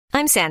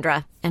I'm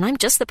Sandra, and I'm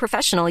just the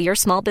professional your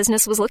small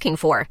business was looking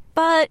for.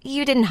 But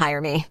you didn't hire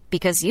me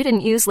because you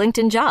didn't use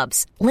LinkedIn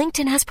Jobs.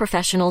 LinkedIn has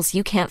professionals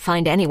you can't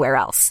find anywhere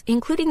else,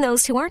 including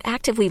those who aren't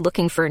actively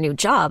looking for a new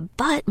job,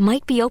 but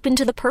might be open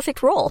to the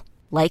perfect role,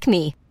 like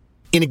me.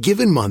 In a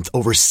given month,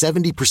 over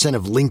 70%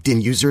 of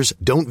LinkedIn users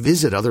don't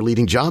visit other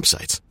leading job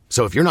sites.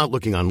 So if you're not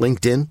looking on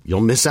LinkedIn,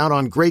 you'll miss out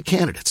on great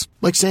candidates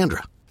like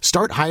Sandra.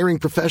 Start hiring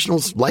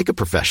professionals like a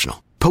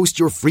professional. Post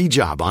your free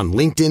job on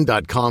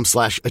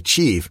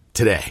linkedin.com/achieve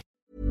today.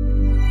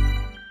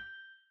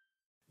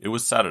 It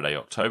was Saturday,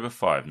 October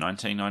 5,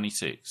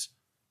 1996,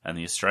 and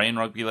the Australian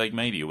Rugby League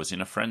media was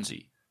in a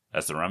frenzy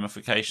as the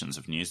ramifications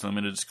of News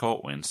Limited's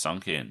court win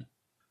sunk in.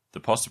 The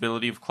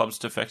possibility of clubs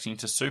defecting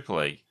to Super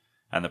League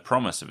and the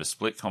promise of a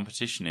split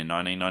competition in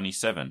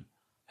 1997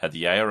 had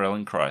the ARL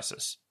in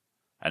crisis,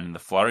 and in the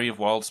flurry of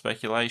wild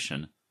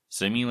speculation,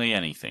 seemingly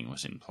anything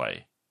was in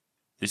play.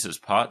 This is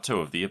part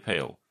 2 of The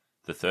Appeal,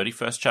 the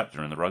 31st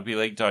chapter in the Rugby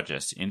League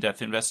Digest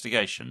in-depth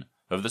investigation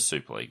of the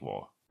Super League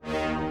War.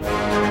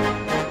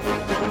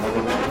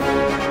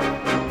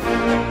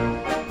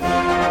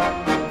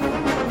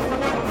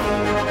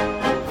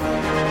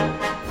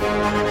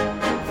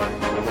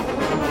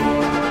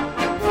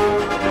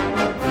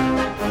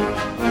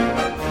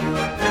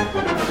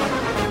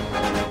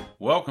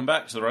 Welcome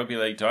back to the Rugby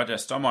League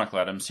Digest. I'm Michael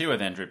Adams, here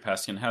with Andrew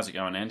Paskin. How's it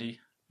going, Andy?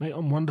 Mate,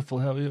 I'm wonderful.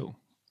 How are you?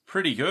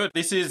 Pretty good.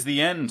 This is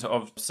the end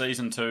of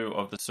Season 2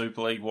 of the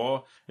Super League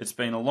War. It's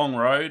been a long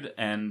road,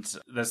 and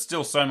there's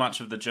still so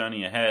much of the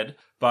journey ahead,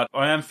 but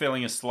I am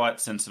feeling a slight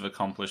sense of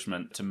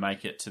accomplishment to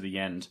make it to the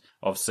end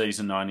of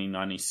Season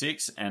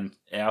 1996 and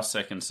our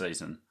second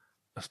season.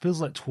 It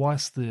feels like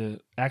twice the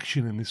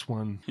action in this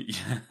one.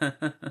 Yeah.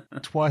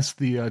 Twice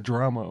the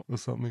drama or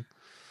something.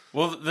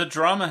 Well, the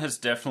drama has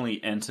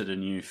definitely entered a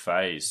new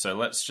phase, so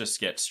let's just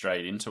get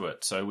straight into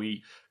it. So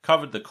we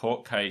covered the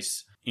court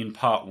case in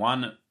part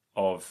 1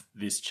 of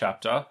this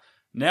chapter.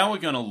 Now we're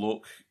going to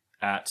look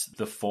at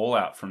the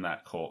fallout from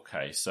that court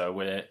case. So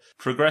we're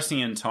progressing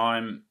in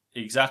time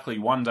exactly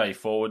one day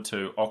forward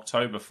to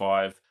October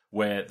 5,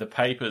 where the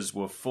papers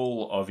were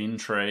full of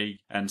intrigue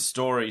and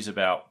stories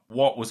about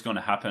what was going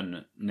to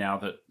happen now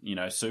that,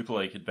 Super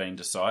League had been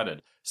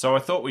decided. So I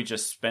thought we'd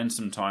just spend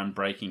some time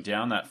breaking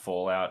down that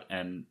fallout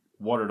and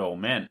what it all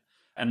meant.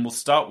 And we'll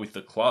start with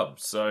the club.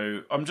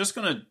 So I'm just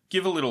going to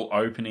give a little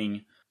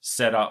opening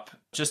setup,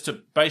 just a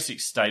basic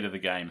state of the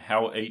game,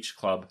 how each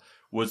club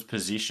was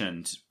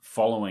positioned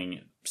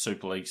following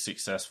Super League's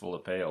successful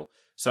appeal.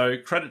 So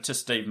credit to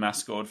Steve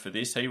Mascord for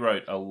this. He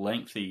wrote a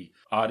lengthy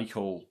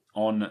article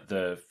on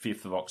the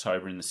 5th of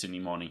October in the Sydney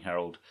Morning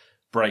Herald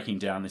breaking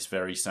down this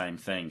very same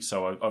thing.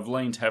 So I've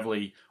leaned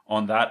heavily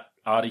on that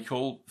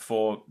article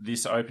for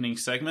this opening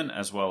segment,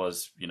 as well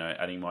as,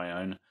 adding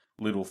my own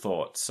little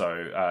thoughts.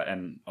 So,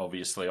 and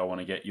obviously I want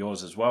to get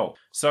yours as well.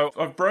 So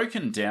I've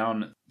broken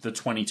down the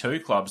 22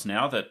 clubs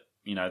now that,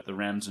 the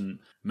Rams and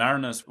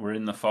Mariners were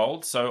in the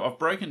fold. So I've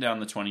broken down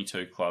the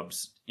 22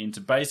 clubs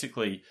into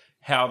basically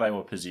how they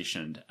were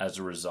positioned as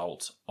a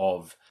result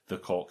of the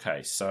court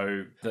case.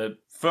 So the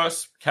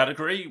first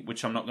category,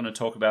 which I'm not going to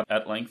talk about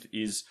at length,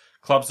 is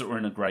clubs that were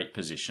in a great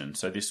position.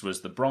 So this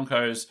was the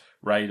Broncos,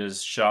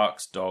 Raiders,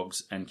 Sharks,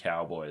 Dogs, and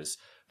Cowboys.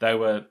 They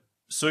were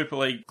Super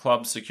League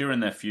clubs secure in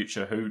their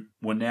future who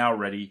were now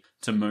ready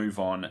to move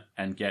on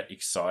and get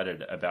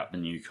excited about the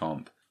new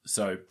comp.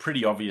 So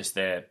pretty obvious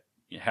there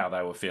how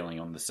they were feeling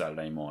on the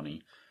Saturday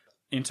morning.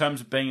 In terms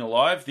of being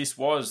alive, this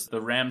was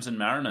the Rams and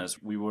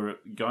Mariners. We were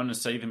going to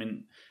see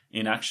them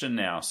in action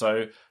now.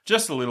 So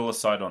just a little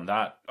aside on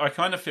that, I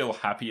kind of feel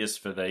happiest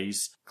for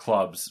these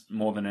clubs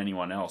more than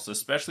anyone else,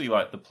 especially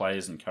like the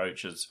players and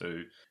coaches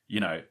who,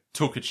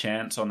 took a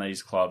chance on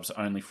these clubs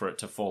only for it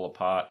to fall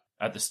apart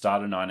at the start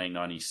of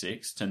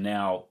 1996 to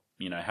now,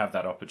 have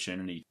that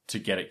opportunity to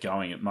get it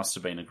going. It must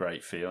have been a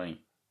great feeling.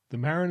 The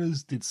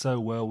Mariners did so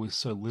well with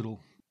so little.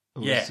 It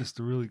was just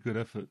a really good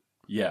effort.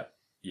 Yeah.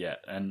 Yeah,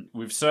 and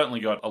we've certainly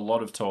got a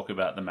lot of talk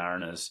about the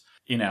Mariners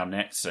in our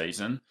next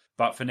season,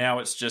 but for now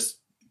it's just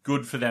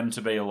good for them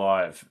to be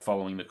alive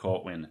following the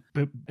court win.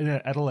 But in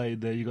Adelaide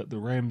there, you got the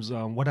Rams.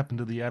 What happened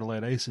to the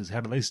Adelaide Aces?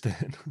 How do they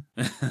stand?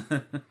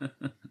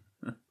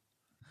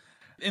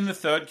 In the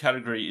third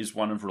category is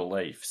one of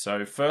relief.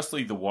 So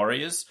firstly, the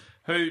Warriors,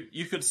 who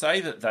you could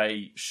say that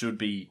they should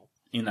be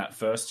in that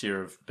first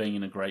tier of being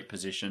in a great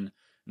position.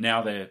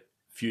 Now their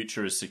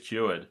future is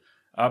secured.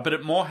 But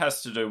it more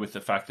has to do with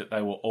the fact that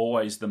they were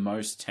always the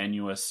most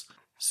tenuous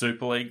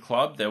Super League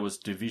club. There was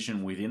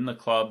division within the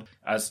club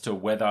as to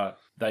whether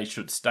they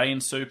should stay in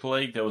Super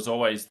League. There was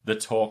always the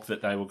talk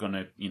that they were going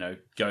to,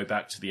 go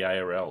back to the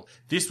ARL.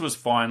 This was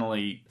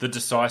finally the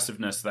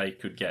decisiveness they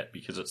could get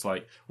because it's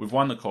like, we've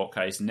won the court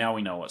case. Now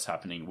we know what's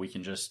happening. We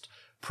can just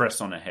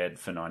press on ahead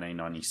for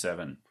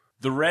 1997.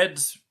 The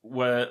Reds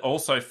were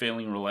also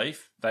feeling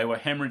relief. They were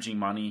hemorrhaging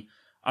money,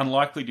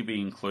 unlikely to be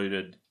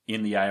included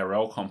in the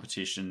ARL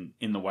competition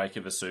in the wake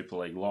of a Super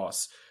League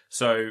loss.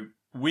 So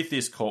with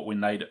this court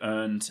win, they'd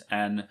earned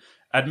an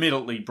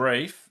admittedly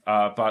brief,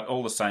 but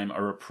all the same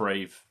a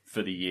reprieve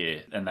for the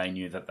year, and they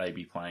knew that they'd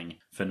be playing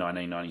for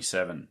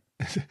 1997.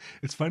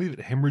 It's funny that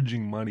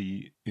hemorrhaging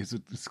money it's a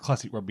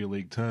classic rugby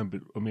league term,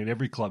 but I mean,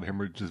 every club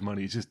hemorrhages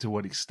money. It's just to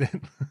what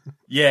extent.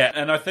 Yeah,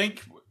 and I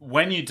think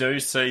when you do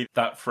see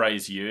that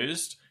phrase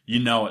used, you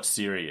know it's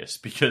serious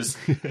because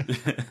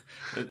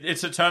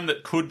it's a term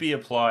that could be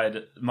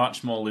applied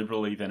much more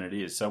liberally than it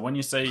is. So when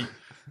you see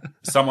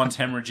someone's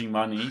hemorrhaging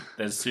money,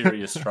 there's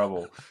serious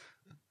trouble.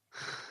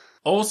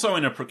 Also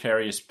in a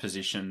precarious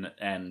position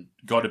and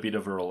got a bit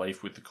of a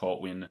relief with the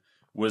court win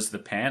was the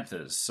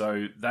Panthers.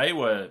 So they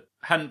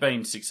hadn't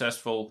been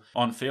successful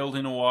on field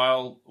in a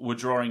while, were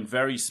drawing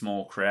very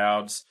small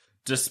crowds,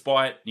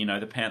 despite,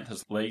 the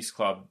Panthers Leagues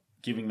Club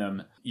giving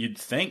them, you'd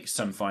think,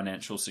 some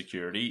financial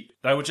security.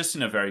 They were just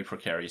in a very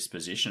precarious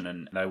position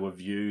and they were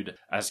viewed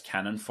as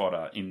cannon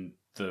fodder in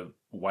the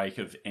wake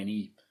of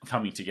any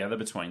coming together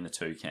between the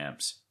two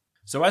camps.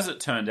 So as it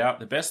turned out,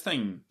 the best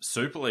thing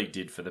Super League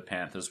did for the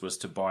Panthers was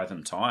to buy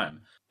them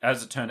time.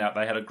 As it turned out,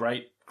 they had a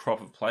great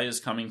crop of players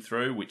coming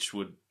through, which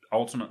would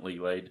ultimately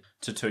lead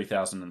to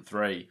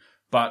 2003,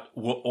 but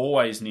were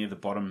always near the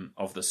bottom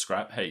of the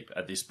scrap heap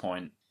at this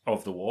point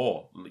of the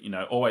war.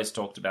 Always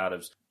talked about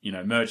as,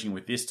 merging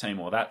with this team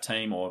or that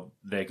team, or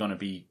they're going to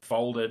be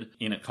folded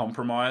in a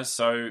compromise.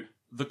 So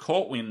the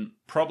court win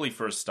probably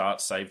for a start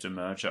saved a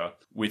merger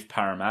with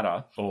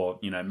Parramatta or,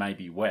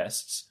 maybe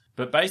Wests.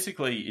 But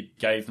basically, it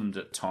gave them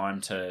the time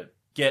to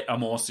get a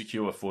more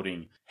secure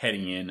footing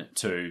heading in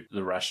to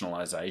the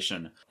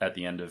rationalisation at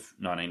the end of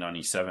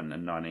 1997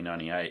 and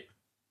 1998.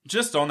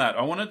 Just on that,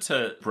 I wanted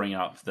to bring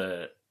up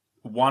the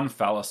one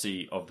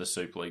fallacy of the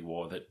Super League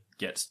war that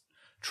gets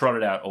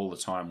trotted out all the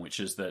time, which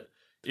is that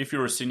if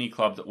you're a Sydney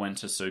club that went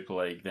to Super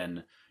League,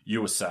 then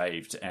you were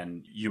saved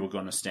and you were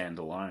going to stand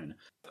alone.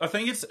 I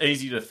think it's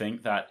easy to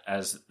think that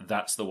as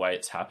that's the way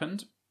it's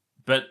happened,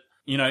 but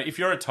if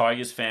you're a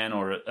Tigers fan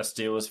or a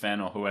Steelers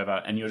fan or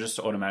whoever, and you're just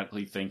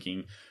automatically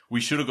thinking, we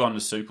should have gone to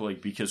Super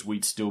League because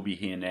we'd still be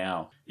here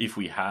now if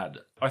we had.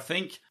 I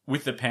think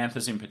with the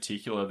Panthers in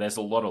particular, there's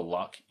a lot of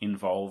luck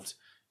involved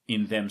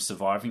in them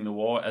surviving the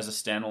war as a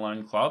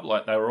standalone club.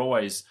 Like, they were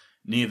always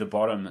near the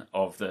bottom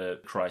of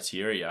the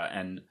criteria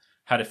and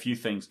had a few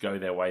things go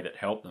their way that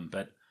helped them.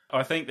 But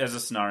I think there's a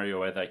scenario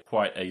where they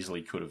quite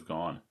easily could have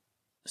gone.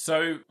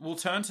 So we'll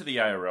turn to the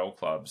ARL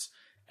clubs,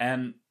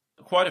 and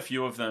quite a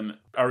few of them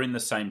are in the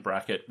same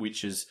bracket,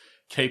 which is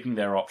keeping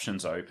their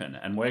options open.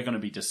 And we're going to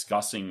be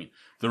discussing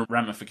the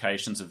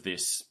ramifications of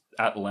this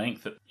at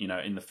length,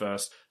 in the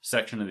first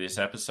section of this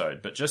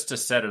episode. But just to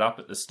set it up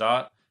at the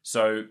start,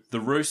 so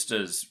the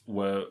Roosters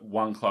were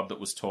one club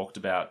that was talked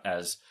about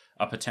as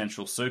a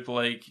potential Super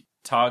League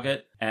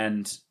target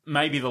and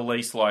maybe the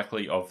least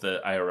likely of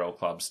the ARL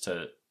clubs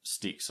to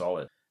stick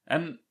solid.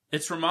 And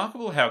it's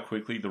remarkable how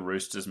quickly the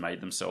Roosters made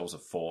themselves a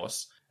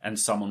force and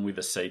someone with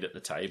a seat at the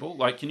table.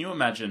 Like, can you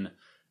imagine,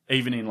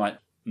 even in 93,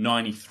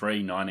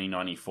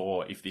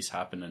 1994, if this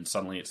happened and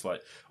suddenly it's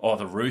like,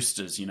 the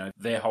Roosters,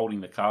 they're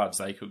holding the cards,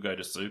 they could go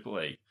to Super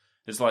League.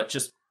 It's like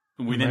just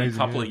within a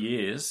couple of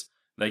years,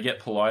 they get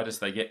Politis,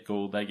 they get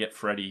Gould, they get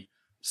Freddie.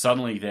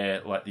 Suddenly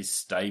they're like this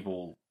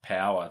stable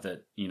power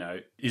that,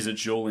 is a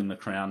jewel in the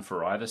crown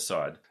for either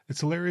side.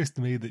 It's hilarious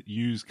to me that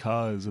used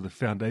cars are the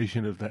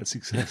foundation of that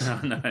success.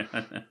 No.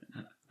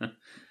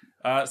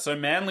 So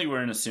Manly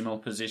were in a similar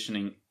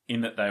positioning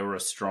in that they were a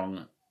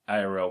strong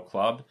ARL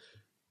club,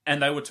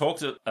 and they were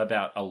talked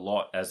about a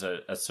lot as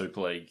a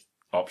Super League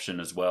option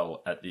as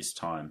well at this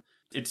time.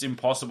 It's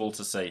impossible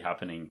to see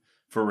happening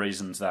for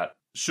reasons that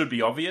should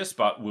be obvious,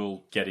 but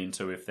we'll get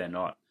into if they're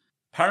not.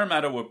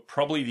 Parramatta were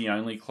probably the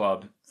only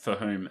club for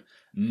whom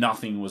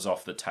nothing was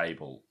off the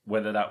table,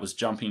 whether that was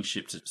jumping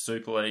ship to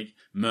Super League,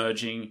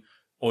 merging,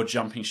 or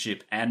jumping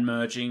ship and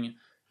merging.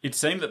 It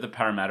seemed that the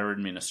Parramatta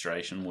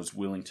administration was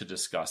willing to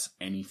discuss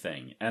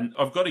anything. And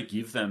I've got to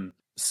give them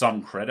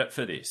some credit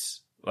for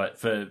this, like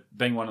for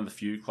being one of the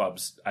few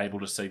clubs able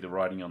to see the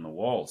writing on the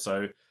wall.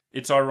 So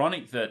it's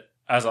ironic that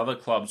as other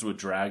clubs were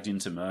dragged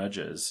into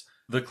mergers,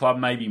 the club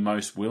maybe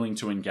most willing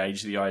to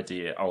engage the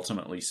idea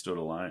ultimately stood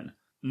alone.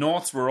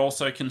 Norths were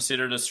also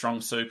considered a strong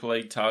Super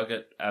League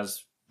target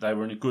as they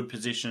were in a good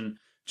position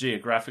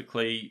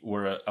geographically,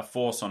 were a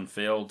force on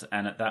field,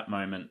 and at that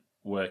moment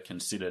were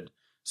considered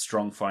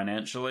strong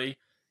financially.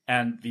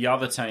 And the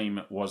other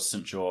team was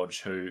St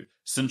George,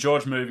 St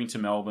George moving to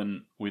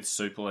Melbourne with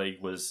Super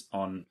League was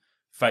on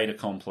fait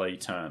accompli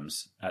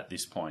terms at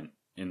this point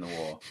in the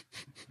war.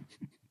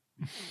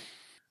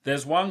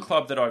 There's one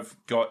club that I've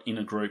got in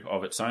a group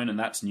of its own, and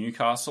that's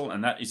Newcastle,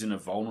 and that is in a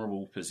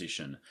vulnerable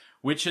position,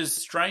 which is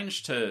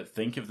strange to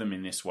think of them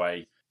in this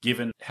way,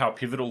 given how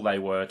pivotal they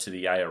were to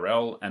the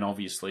ARL, and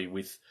obviously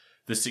with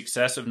the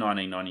success of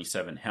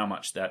 1997, how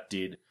much that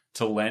did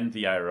to lend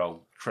the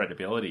ARL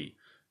credibility.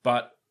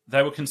 But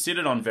they were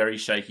considered on very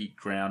shaky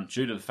ground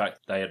due to the fact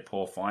they had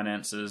poor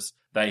finances.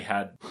 They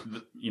had,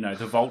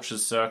 the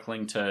vultures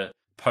circling to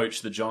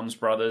poach the Johns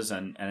brothers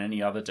and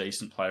any other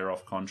decent player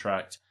off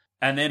contract.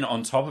 And then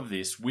on top of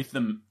this, with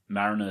the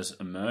Mariners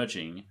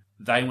emerging,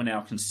 they were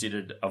now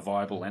considered a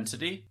viable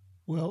entity.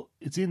 Well,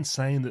 it's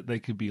insane that they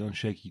could be on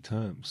shaky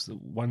terms. The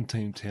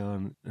one-team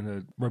town in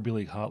a rugby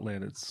league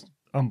heartland, it's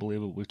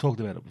unbelievable. We've talked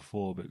about it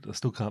before, but I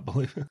still can't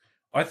believe it.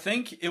 I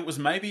think it was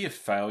maybe a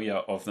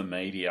failure of the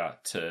media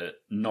to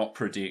not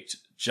predict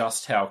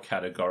just how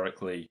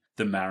categorically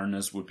the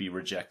Mariners would be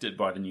rejected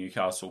by the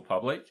Newcastle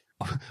public.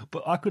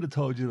 But I could have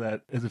told you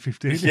that as a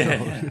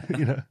 15-year-old. Yeah.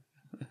 You know,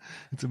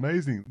 it's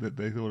amazing that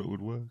they thought it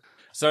would work.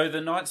 So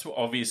the Knights were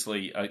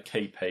obviously a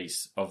key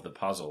piece of the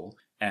puzzle,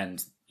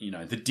 and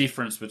the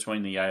difference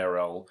between the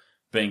ARL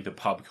being the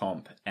pub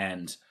comp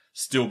and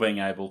still being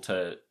able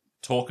to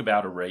talk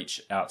about a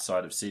reach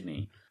outside of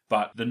Sydney.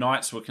 But the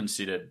Knights were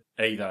considered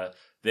either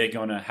they're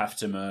going to have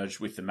to merge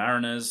with the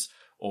Mariners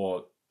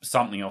or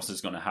something else is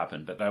going to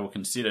happen, but they were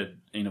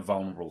considered in a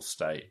vulnerable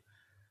state.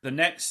 The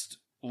next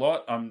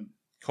lot I'm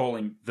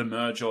calling the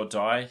merge or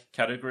die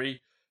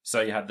category. So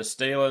you had the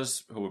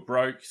Steelers, who were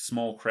broke,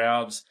 small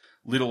crowds,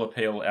 little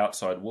appeal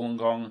outside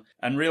Wollongong,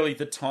 and really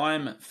the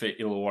time for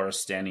Illawarra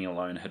standing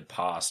alone had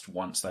passed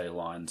once they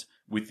aligned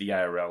with the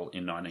ARL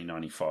in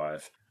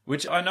 1995.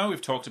 Which I know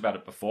we've talked about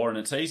it before, and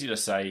it's easy to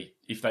say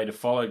if they'd have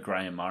followed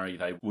Graham Murray,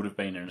 they would have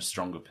been in a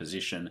stronger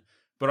position.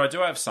 But I do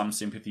have some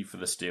sympathy for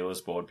the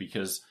Steelers board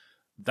because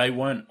they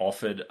weren't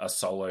offered a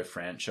solo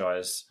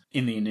franchise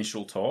in the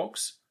initial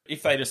talks.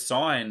 If they'd have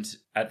signed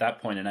at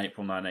that point in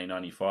April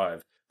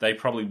 1995, they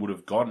probably would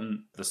have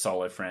gotten the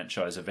solo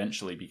franchise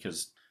eventually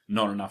because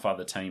not enough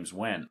other teams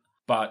went.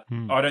 But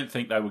I don't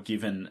think they were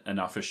given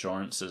enough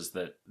assurances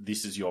that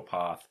this is your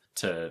path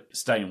to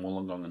stay in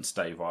Wollongong and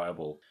stay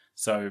viable.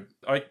 So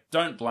I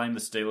don't blame the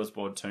Steelers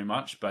board too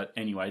much, but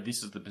anyway,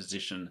 this is the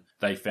position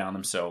they found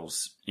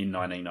themselves in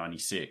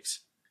 1996.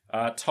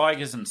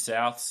 Tigers and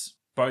Souths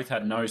both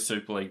had no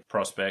Super League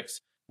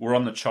prospects, were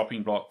on the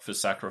chopping block for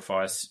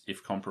sacrifice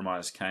if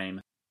compromise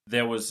came.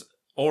 There was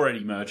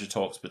already merger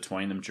talks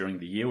between them during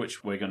the year,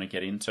 which we're going to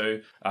get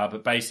into,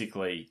 but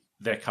basically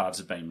their cards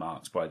have been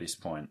marked by this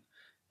point.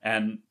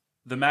 And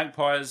the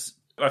Magpies,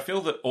 I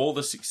feel that all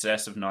the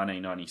success of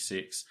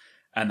 1996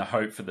 and the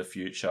hope for the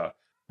future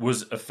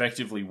was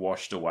effectively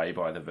washed away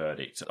by the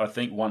verdict. I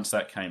think once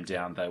that came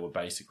down, they were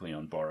basically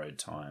on borrowed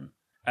time.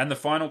 And the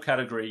final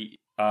category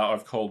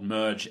I've called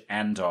merge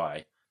and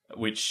die,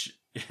 which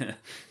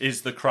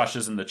is the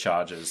Crushers and the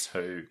Chargers,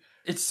 who...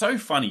 It's so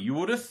funny. You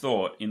would have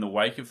thought in the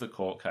wake of the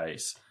court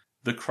case,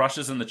 the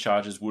Crushers and the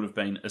Chargers would have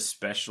been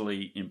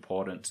especially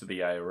important to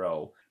the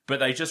ARL, but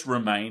they just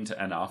remained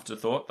an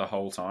afterthought the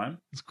whole time.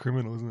 It's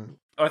criminal, isn't it?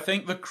 I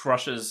think the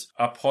Crushers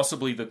are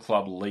possibly the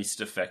club least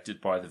affected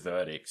by the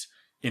verdict,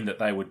 in that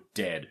they were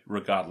dead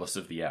regardless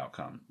of the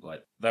outcome.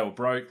 Like, they were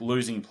broke,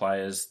 losing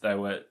players. They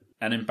were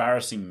an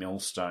embarrassing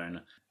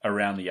millstone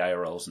around the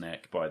ARL's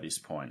neck by this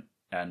point,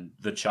 and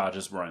the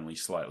Chargers were only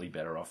slightly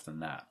better off than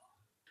that.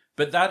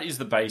 But that is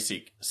the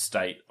basic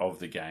state of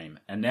the game.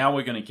 And now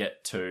we're going to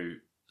get to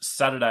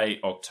Saturday,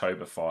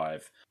 October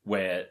 5,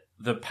 where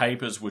the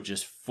papers were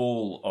just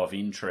full of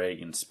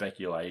intrigue and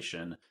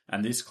speculation,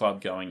 and this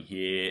club going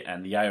here,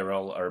 and the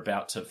ARL are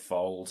about to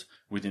fold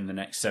within the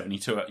next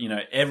 72.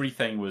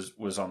 Everything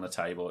was on the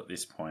table at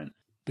this point.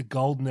 The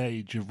golden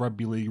age of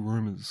rugby league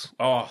rumours.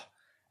 Oh,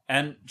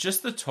 and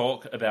just the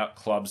talk about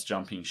clubs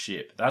jumping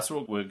ship. That's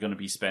what we're going to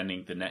be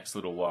spending the next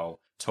little while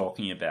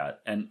talking about.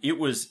 And it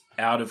was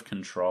out of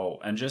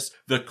control. And just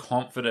the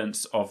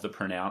confidence of the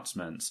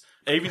pronouncements,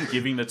 even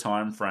giving the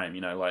time frame,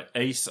 like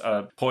East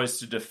are poised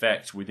to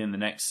defect within the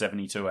next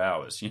 72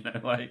 hours,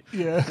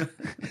 Yeah.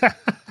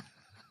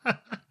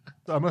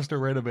 I must have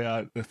read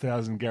about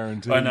 1,000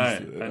 guarantees I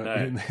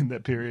know. In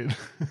that period.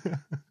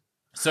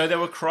 So there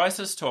were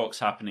crisis talks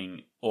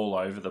happening all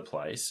over the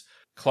place.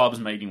 Clubs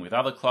meeting with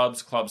other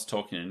clubs, clubs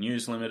talking to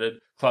News Limited,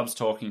 clubs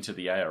talking to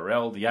the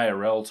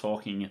ARL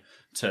talking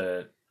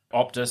to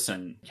Optus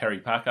and Kerry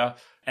Packer,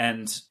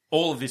 and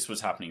all of this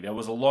was happening. There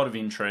was a lot of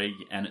intrigue,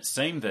 and it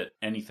seemed that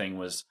anything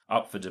was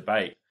up for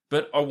debate.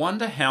 But I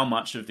wonder how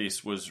much of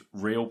this was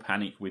real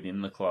panic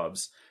within the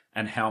clubs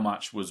and how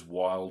much was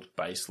wild,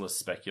 baseless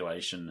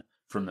speculation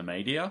from the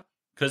media,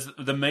 because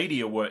the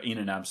media were in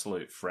an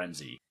absolute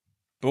frenzy.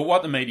 But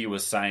what the media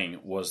was saying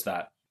was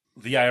that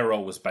the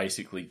ARL was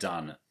basically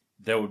done.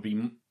 There would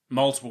be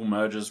multiple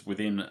mergers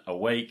within a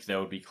week. There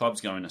would be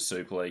clubs going to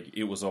Super League.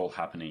 It was all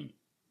happening.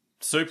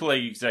 Super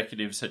League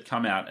executives had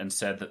come out and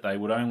said that they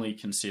would only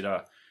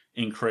consider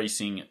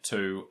increasing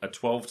to a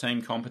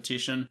 12-team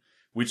competition,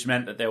 which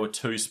meant that there were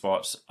 2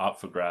 spots up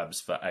for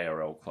grabs for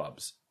ARL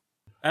clubs.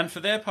 And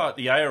for their part,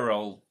 the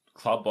ARL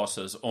club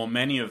bosses, or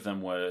many of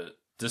them, were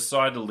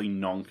decidedly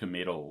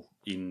non-committal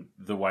in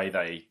the way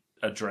they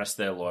addressed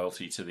their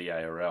loyalty to the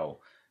ARL.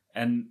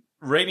 And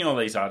reading all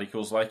these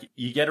articles,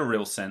 you get a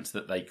real sense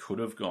that they could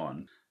have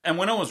gone. And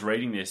when I was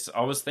reading this,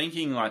 I was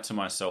thinking to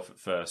myself at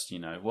first,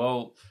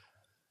 well,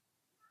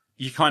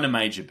 you kind of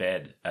made your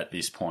bed at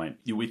this point.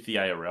 You're with the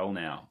ARL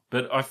now.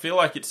 But I feel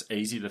like it's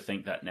easy to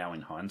think that now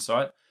in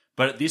hindsight.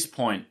 But at this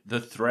point,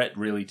 the threat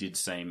really did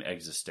seem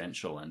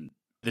existential, and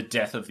the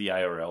death of the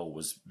ARL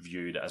was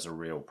viewed as a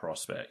real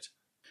prospect.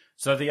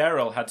 So the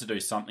ARL had to do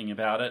something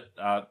about it.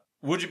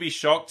 Would you be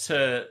shocked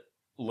to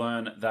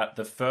learn that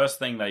the first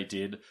thing they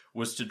did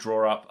was to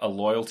draw up a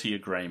loyalty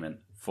agreement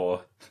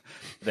for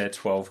their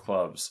 12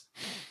 clubs?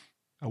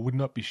 I would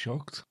not be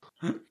shocked.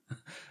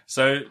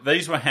 So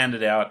these were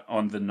handed out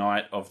on the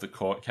night of the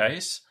court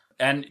case.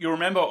 And you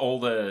remember all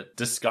the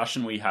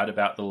discussion we had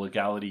about the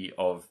legality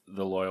of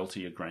the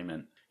loyalty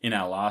agreement in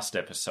our last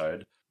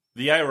episode.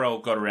 The ARL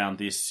got around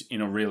this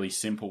in a really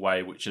simple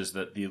way, which is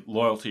that the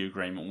loyalty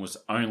agreement was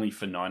only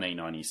for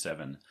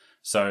 1997.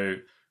 So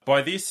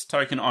by this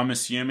token, I'm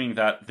assuming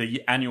that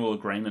the annual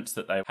agreements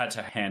that they had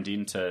to hand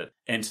in to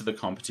enter the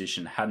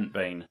competition hadn't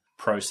been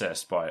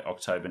processed by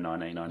October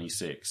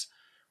 1996,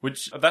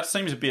 which that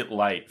seems a bit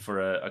late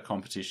for a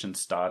competition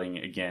starting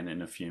again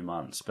in a few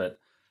months. But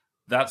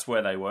that's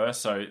where they were.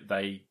 So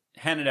they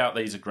handed out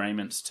these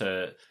agreements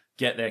to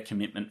get their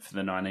commitment for the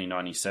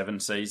 1997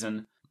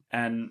 season.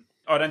 And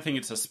I don't think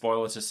it's a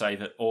spoiler to say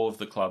that all of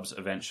the clubs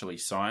eventually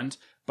signed,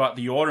 but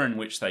the order in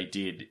which they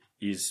did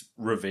is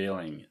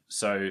revealing.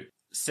 So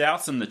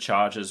Souths and the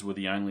Chargers were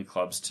the only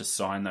clubs to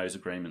sign those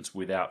agreements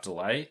without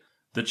delay.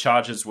 The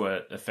Chargers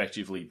were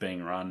effectively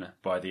being run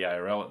by the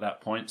ARL at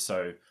that point,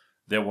 so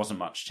there wasn't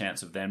much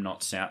chance of them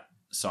not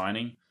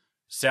signing.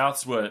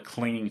 Souths were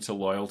clinging to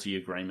loyalty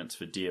agreements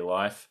for dear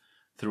life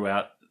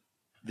throughout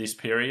this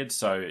period,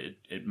 so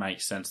it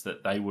makes sense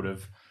that they would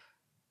have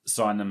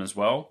signed them as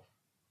well.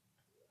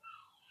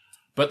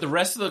 But the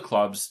rest of the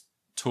clubs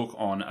took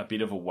on a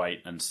bit of a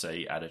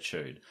wait-and-see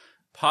attitude.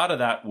 Part of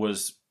that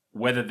was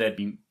whether there'd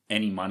be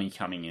any money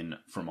coming in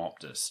from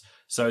Optus.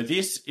 So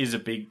this is a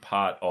big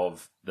part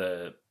of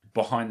the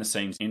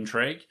behind-the-scenes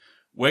intrigue.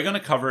 We're going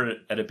to cover it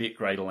at a bit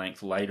greater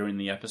length later in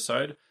the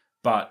episode,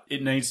 but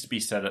it needs to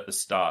be said at the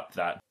start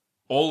that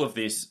all of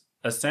this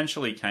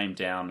essentially came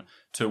down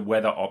to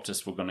whether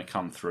Optus were going to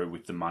come through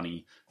with the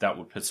money that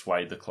would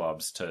persuade the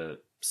clubs to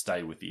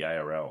stay with the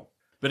ARL.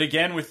 But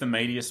again, with the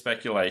media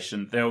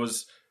speculation, there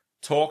was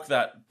talk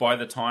that by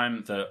the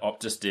time the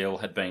Optus deal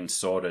had been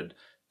sorted,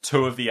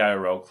 2 of the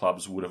ARL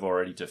clubs would have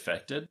already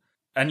defected.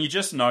 And you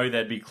just know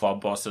there'd be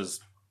club bosses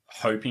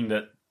hoping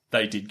that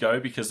they did go,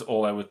 because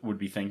all I would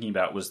be thinking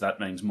about was that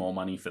means more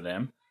money for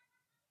them.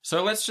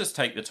 So let's just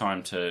take the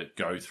time to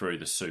go through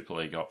the Super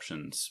League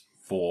options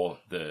for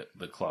the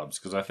clubs,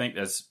 because I think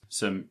there's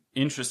some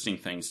interesting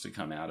things to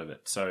come out of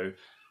it. So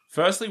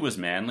firstly was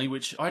Manly,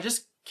 which I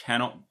just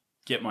cannot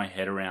get my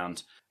head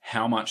around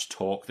how much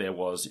talk there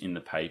was in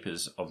the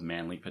papers of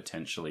Manly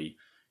potentially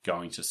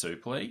going to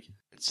Super League.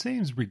 It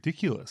seems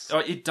ridiculous. Oh,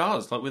 it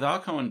does. Like with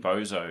Arco and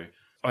Bozo,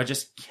 I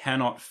just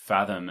cannot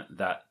fathom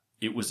that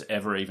it was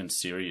ever even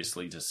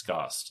seriously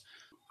discussed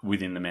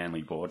within the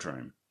Manly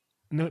boardroom.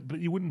 No, but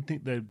you wouldn't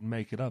think they'd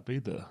make it up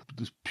either.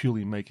 Just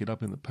purely make it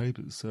up in the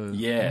papers. So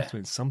yeah, there must have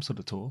been some sort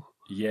of talk.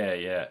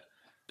 Yeah.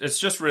 It's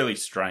just really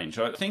strange.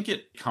 I think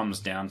it comes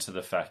down to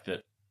the fact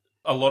that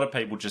a lot of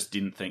people just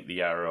didn't think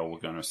the ARL were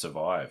going to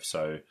survive.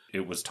 So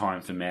it was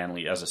time for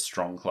Manly as a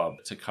strong club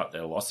to cut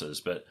their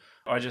losses. But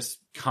I just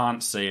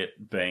can't see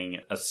it being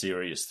a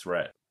serious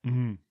threat.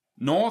 Mm-hmm.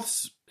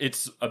 Norths,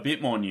 it's a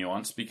bit more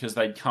nuanced because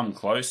they'd come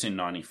close in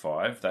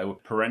 95. They were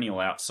perennial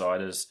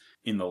outsiders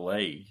in the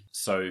league.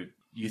 So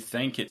you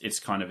think it's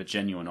kind of a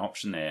genuine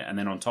option there. And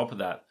then on top of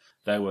that,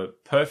 they were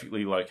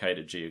perfectly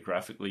located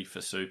geographically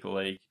for Super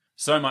League.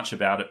 So much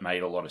about it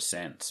made a lot of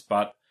sense.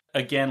 But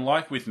again,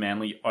 like with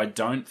Manly, I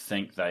don't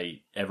think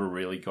they ever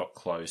really got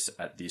close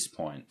at this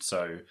point.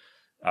 So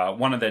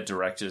one of their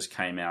directors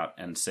came out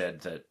and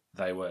said that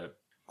they were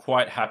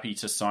quite happy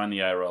to sign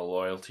the ARL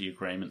loyalty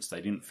agreements.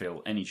 They didn't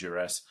feel any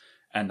duress,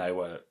 and they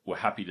were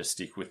happy to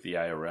stick with the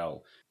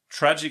ARL.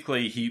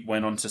 Tragically, he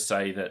went on to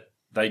say that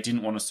they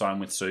didn't want to sign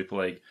with Super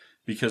League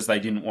because they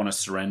didn't want to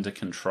surrender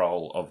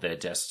control of their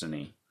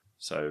destiny.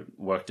 So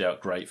worked out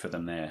great for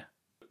them there.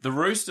 The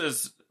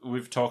Roosters,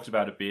 we've talked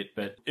about a bit,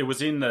 but it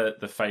was in the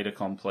fait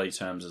accompli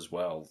terms as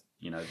well.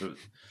 You know, the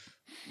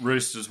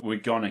Roosters were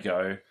going to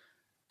go.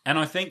 And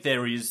I think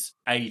there is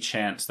a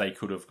chance they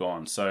could have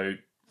gone. So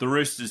the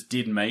Roosters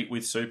did meet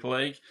with Super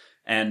League,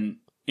 and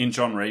in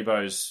John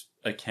Rebo's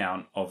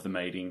account of the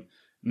meeting,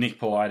 Nick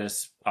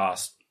Politis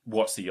asked,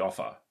 "What's the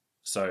offer?"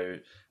 So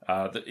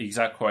the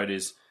exact quote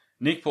is,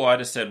 Nick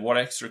Politis said, "What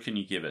extra can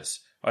you give us?"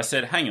 I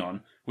said, "Hang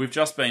on, we've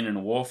just been in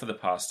a war for the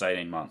past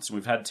 18 months.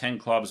 We've had 10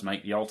 clubs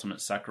make the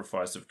ultimate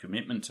sacrifice of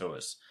commitment to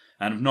us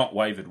and have not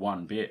wavered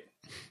one bit."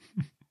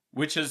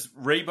 Which is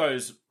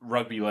Rebo's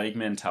rugby league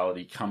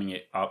mentality coming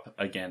up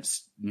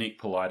against Nick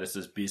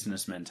Politis'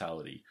 business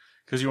mentality.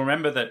 Because you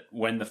remember that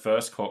when the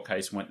first court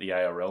case went the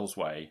ARL's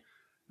way,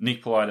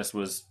 Nick Politis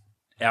was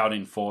out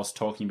in force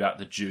talking about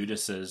the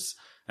Judases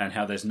and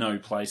how there's no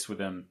place for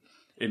them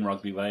in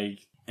rugby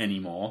league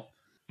anymore.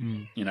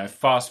 You know,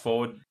 fast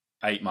forward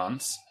 8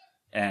 months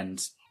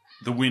and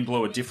the wind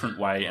blew a different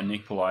way, and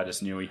Nick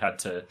Politis knew he had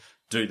to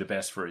do the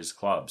best for his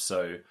club.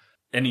 So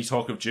any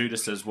talk of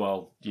Judases,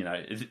 well, you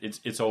know,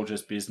 it's all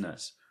just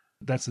business.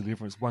 That's the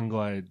difference. One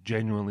guy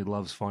genuinely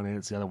loves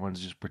finance, the other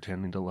one's just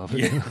pretending to love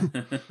it.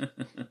 Yeah.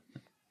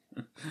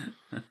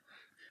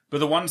 But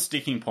the one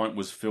sticking point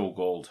was Phil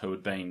Gould, who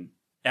had been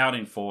out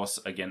in force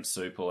against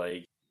Super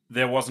League.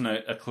 There wasn't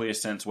a clear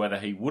sense whether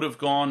he would have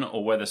gone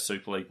or whether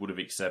Super League would have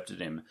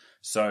accepted him.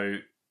 So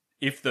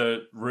if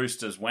the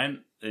Roosters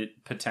went,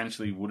 it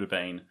potentially would have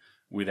been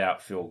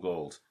without Phil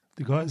Gould.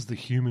 The guy's the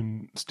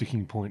human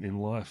sticking point in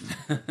life.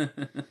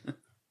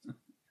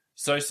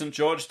 So St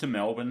George to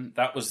Melbourne,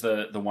 that was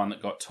the one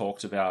that got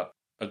talked about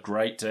a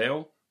great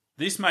deal.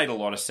 This made a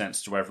lot of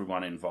sense to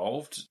everyone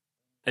involved.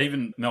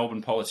 Even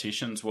Melbourne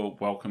politicians were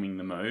welcoming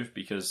the move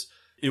because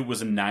it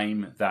was a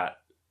name that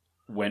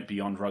went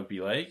beyond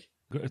rugby league.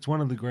 It's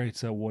one of the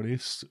great what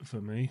ifs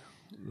for me.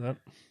 That.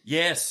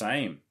 Yeah,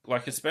 same.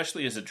 Like,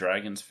 especially as a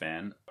Dragons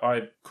fan,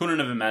 I couldn't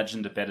have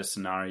imagined a better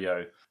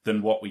scenario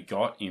than what we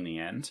got in the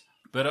end.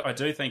 But I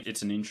do think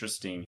it's an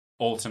interesting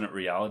alternate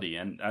reality,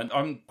 and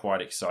I'm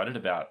quite excited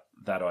about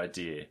that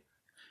idea.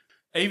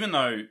 Even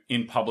though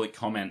in public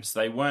comments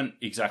they weren't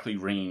exactly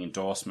ringing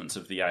endorsements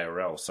of the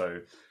ARL.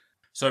 So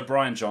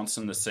Brian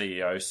Johnson, the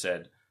CEO,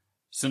 said,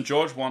 St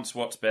George wants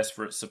what's best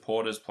for its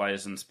supporters,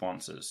 players and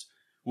sponsors.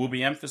 We'll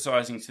be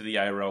emphasising to the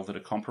ARL that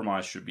a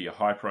compromise should be a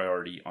high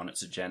priority on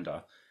its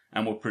agenda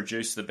and will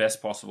produce the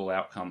best possible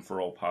outcome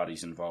for all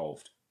parties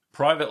involved.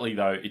 Privately,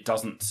 though, it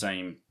doesn't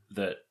seem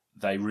that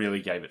they really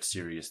gave it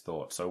serious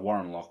thought. So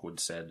Warren Lockwood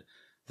said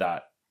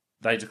that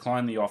they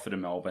declined the offer to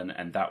Melbourne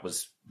and that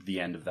was the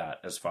end of that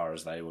as far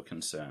as they were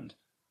concerned.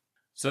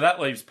 So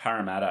that leaves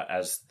Parramatta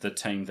as the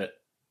team that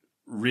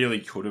really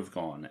could have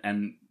gone.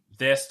 And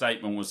their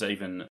statement was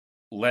even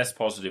less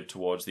positive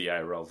towards the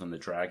ARL than the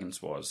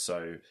Dragons was.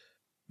 So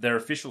their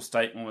official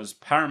statement was,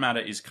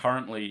 Parramatta is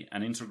currently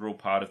an integral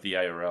part of the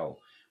ARL.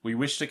 We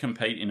wish to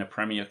compete in a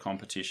premier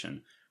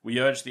competition. We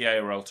urge the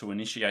ARL to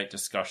initiate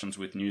discussions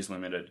with News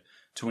Limited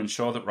to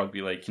ensure that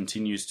rugby league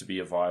continues to be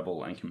a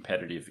viable and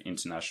competitive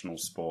international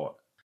sport.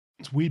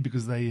 It's weird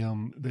because they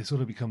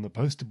sort of become the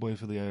poster boy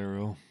for the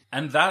ARL.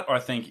 And that, I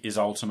think, is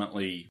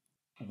ultimately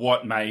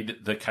what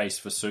made the case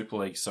for Super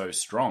League so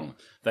strong.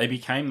 They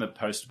became the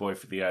poster boy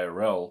for the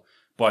ARL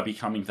by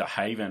becoming the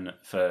haven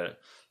for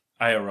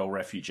ARL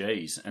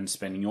refugees and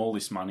spending all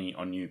this money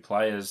on new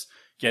players,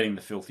 getting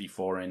the filthy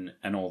four in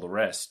and all the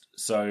rest.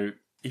 So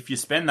if you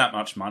spend that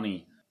much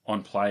money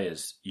on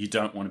players, you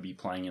don't want to be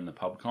playing in the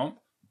pub comp.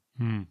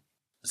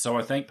 So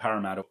I think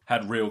Parramatta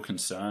had real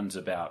concerns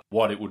about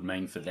what it would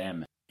mean for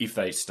them if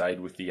they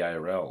stayed with the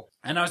ARL.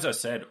 And as I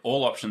said,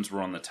 all options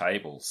were on the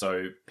table.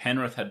 So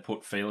Penrith had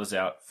put feelers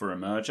out for a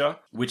merger,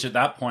 which at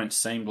that point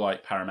seemed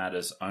like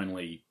Parramatta's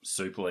only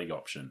Super League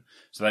option.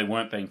 So they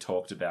weren't being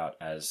talked about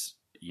as,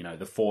 you know,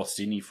 the fourth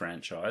Sydney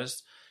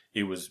franchise.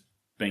 It was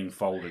being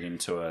folded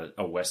into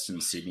a Western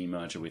Sydney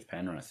merger with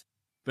Penrith.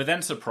 But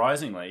then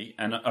surprisingly,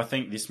 and I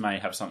think this may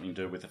have something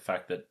to do with the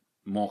fact that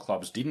more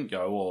clubs didn't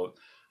go or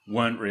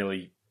weren't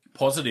really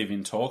positive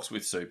in talks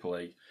with Super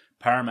League,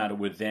 Parramatta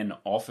were then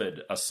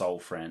offered a sole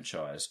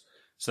franchise.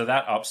 So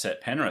that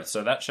upset Penrith.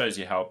 So that shows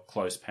you how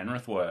close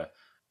Penrith were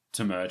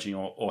to merging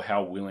or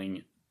how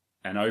willing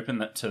and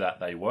open to that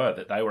they were,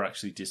 that they were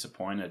actually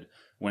disappointed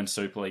when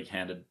Super League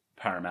handed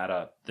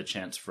Parramatta the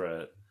chance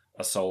for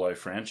a solo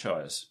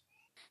franchise.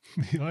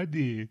 The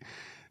idea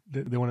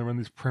that they want to run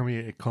this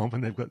premier comp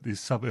and they've got these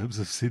suburbs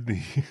of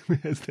Sydney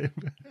as them,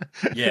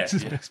 it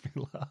just makes me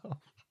laugh.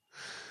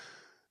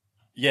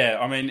 Yeah,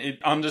 I mean,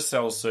 it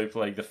undersells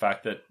Super League the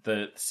fact that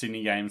the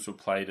Sydney games were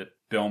played at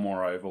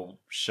Belmore Oval,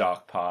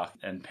 Shark Park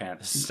and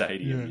Panthers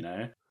Stadium, you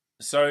know.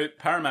 So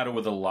Parramatta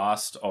were the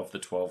last of the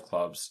 12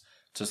 clubs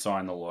to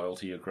sign the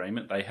loyalty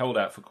agreement. They held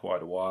out for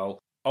quite a while.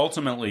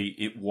 Ultimately,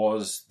 it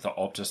was the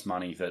Optus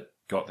money that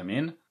got them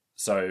in.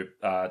 So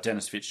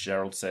Dennis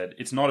Fitzgerald said,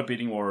 it's not a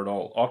bidding war at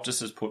all.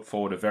 Optus has put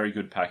forward a very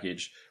good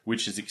package,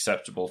 which is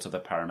acceptable to the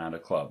Parramatta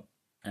club.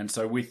 And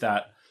so with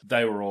that,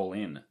 they were all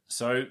in.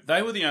 So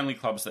they were the only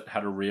clubs that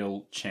had a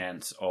real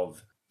chance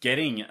of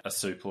getting a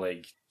Super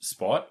League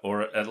spot,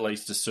 or at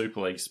least a Super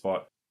League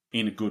spot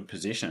in a good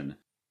position.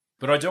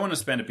 But I do want to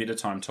spend a bit of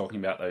time talking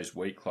about those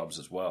weak clubs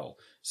as well.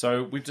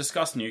 So we've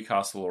discussed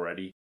Newcastle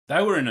already.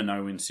 They were in a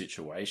no-win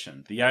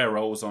situation. The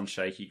ARL was on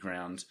shaky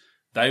ground.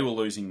 They were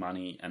losing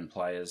money and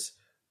players.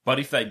 But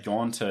if they'd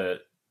gone to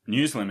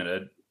News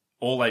Limited,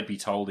 all they'd be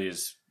told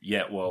is,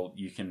 yeah, well,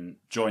 you can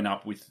join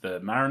up with the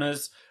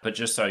Mariners, but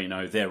just so you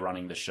know, they're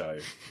running the show.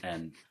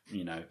 And,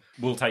 you know,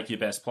 we'll take your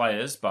best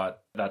players,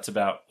 but that's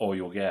about all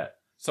you'll get.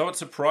 So it's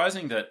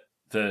surprising that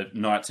the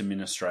Knights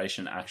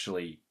administration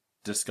actually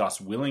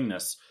discussed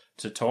willingness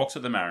to talk to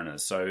the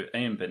Mariners. So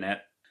Ian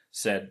Burnett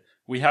said,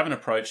 we haven't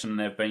approached them and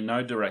there have been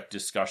no direct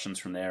discussions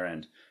from their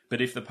end.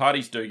 But if the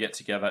parties do get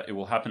together, it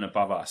will happen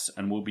above us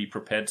and we'll be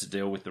prepared to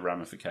deal with the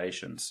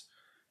ramifications.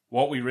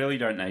 What we really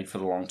don't need for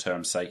the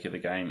long-term sake of the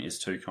game is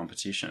two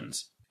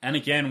competitions. And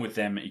again, with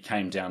them, it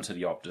came down to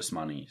the Optus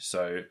money.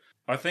 So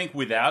I think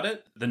without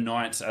it, the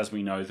Knights, as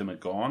we know them, are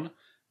gone.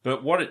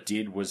 But what it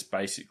did was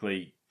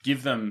basically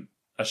give them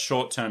a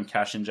short-term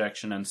cash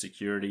injection and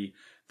security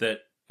that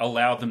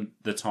allowed them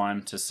the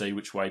time to see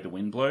which way the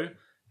wind blew.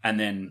 And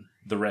then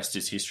the rest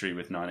is history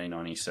with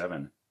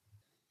 1997.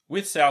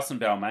 With South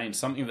and Balmain,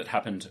 something that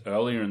happened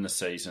earlier in the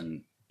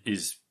season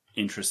is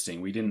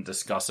interesting. We didn't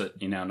discuss it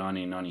in our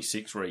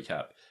 1996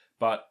 recap,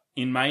 but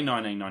in May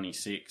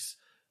 1996,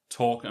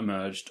 talk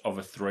emerged of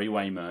a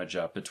three-way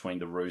merger between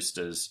the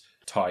Roosters,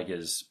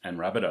 Tigers and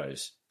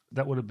Rabbitohs.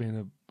 That would have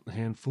been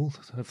handful,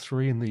 to have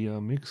three in the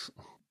mix.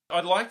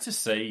 I'd like to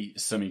see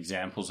some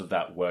examples of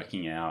that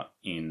working out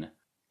in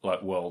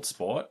like world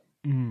sport.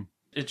 Mm.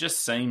 It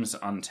just seems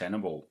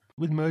untenable.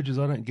 With mergers,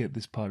 I don't get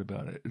this part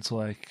about it. It's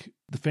like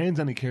the fans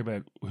only care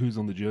about who's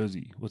on the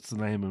jersey, what's the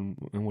name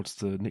and what's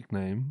the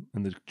nickname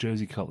and the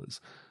jersey colours.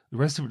 The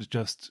rest of it is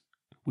just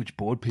which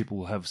board people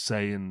will have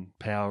say and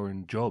power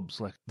and jobs.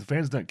 Like the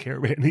fans don't care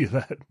about any of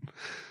that.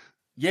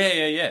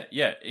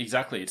 Yeah,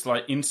 exactly. It's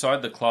like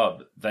inside the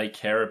club, they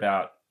care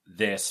about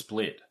their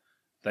split.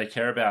 They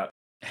care about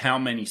how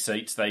many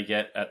seats they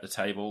get at the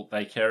table.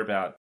 They care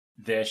about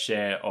their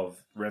share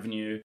of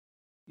revenue.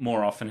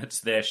 More often, it's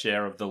their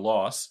share of the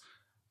loss.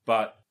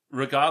 But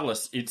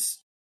regardless,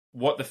 it's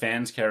what the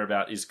fans care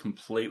about is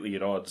completely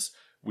at odds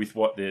with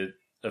what the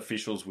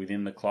officials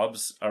within the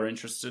clubs are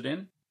interested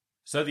in.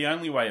 So the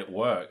only way it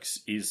works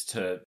is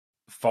to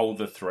fold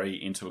the three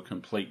into a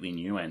completely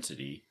new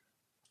entity,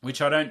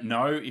 which I don't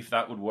know if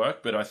that would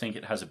work, but I think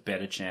it has a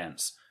better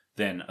chance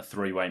than a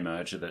three-way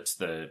merger that's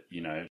the,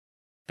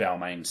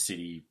 Balmain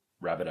City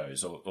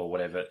Rabbitohs or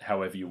whatever,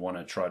 however you want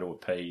to try to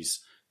appease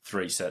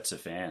three sets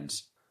of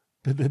fans.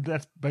 But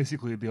that's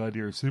basically the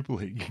idea of Super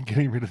League,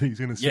 getting rid of these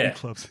inner city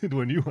clubs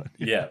into a new one.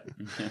 Yeah.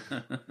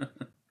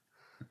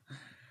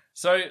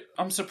 So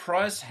I'm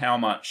surprised how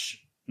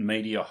much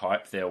media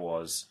hype there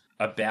was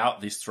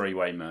about this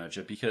three-way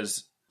merger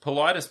because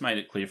Politis made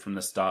it clear from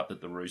the start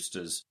that the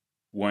Roosters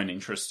weren't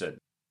interested.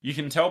 You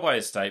can tell by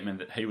his statement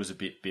that he was a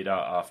bit bitter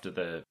after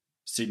the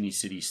Sydney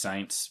City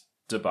Saints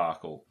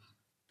debacle.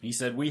 He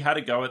said, "We had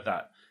a go at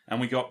that, and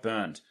we got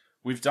burned.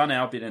 We've done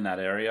our bit in that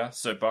area,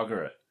 so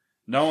bugger it.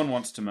 No one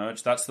wants to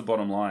merge, that's the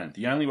bottom line.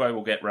 The only way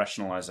we'll get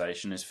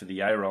rationalisation is for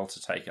the ARL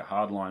to take a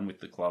hard line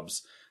with the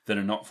clubs that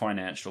are not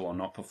financial or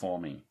not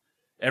performing.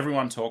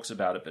 Everyone talks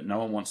about it, but no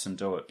one wants to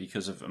do it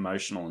because of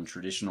emotional and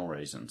traditional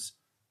reasons."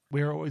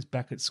 We're always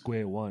back at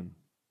square one.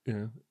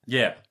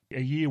 Yeah.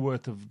 A year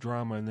worth of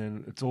drama and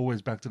then it's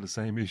always back to the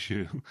same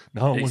issue.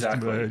 No one wants to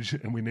merge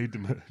and we need to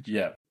merge.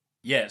 Yeah.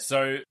 Yeah,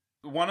 so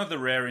one of the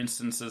rare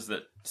instances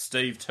that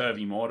Steve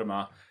Turvey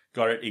Mortimer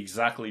got it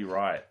exactly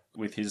right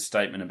with his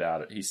statement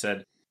about it. He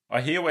said,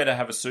 "I hear we're to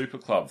have a super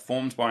club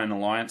formed by an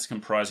alliance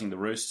comprising the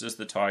Roosters,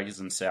 the Tigers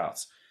and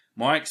Souths.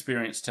 My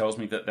experience tells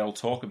me that they'll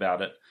talk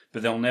about it,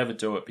 but they'll never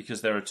do it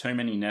because there are too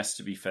many nests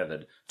to be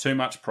feathered, too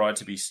much pride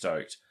to be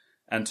stoked,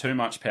 and too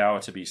much power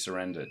to be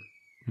surrendered."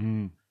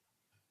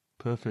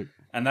 Perfect.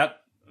 And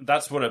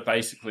that's what it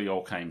basically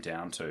all came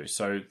down to.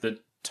 So the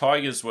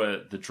Tigers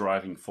were the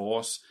driving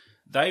force.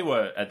 They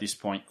were, at this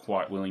point,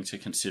 quite willing to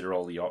consider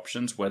all the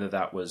options, whether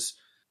that was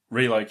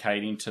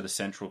relocating to the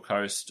Central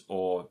Coast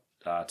or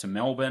to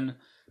Melbourne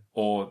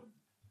or,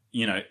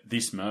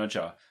 this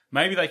merger.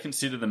 Maybe they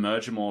consider the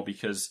merger more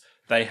because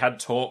they had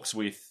talks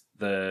with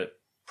the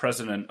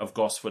president of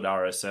Gosford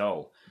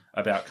RSL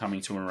about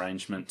coming to an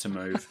arrangement to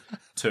move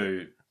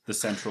to the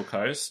Central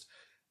Coast.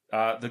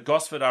 The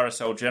Gosford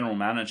RSL general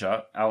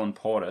manager, Alan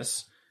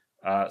Portis,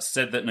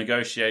 said that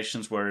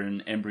negotiations were in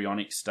an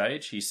embryonic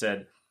stage. He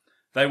said,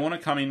 "They want to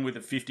come in with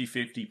a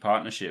 50-50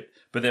 partnership,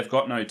 but they've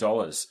got no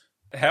dollars."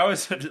 How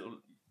is it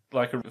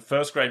like a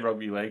first-grade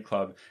rugby league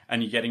club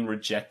and you're getting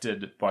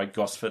rejected by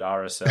Gosford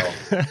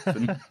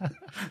RSL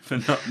for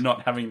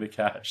not having the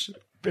cash?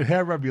 But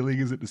how rugby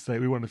league is it to say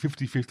we want a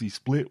 50-50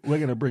 split? We're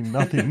going to bring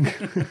nothing.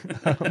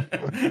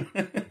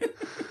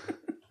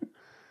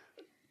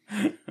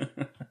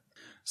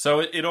 So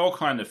it all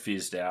kind of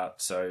fizzed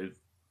out. So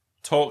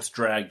talks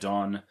dragged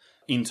on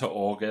into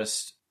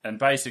August, and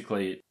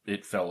basically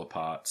it fell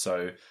apart.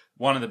 So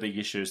one of the big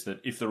issues that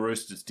if the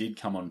Roosters did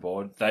come on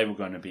board, they were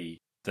going to be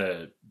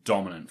the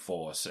dominant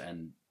force,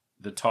 and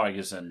the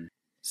Tigers and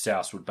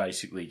Souths would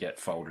basically get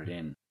folded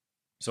in.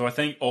 So I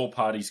think all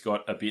parties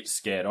got a bit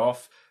scared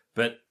off,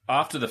 but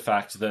after the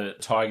fact, the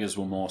Tigers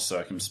were more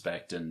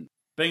circumspect and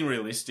being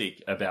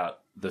realistic about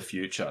the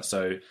future.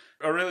 So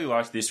I really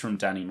liked this from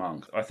Danny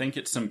Monk. I think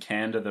it's some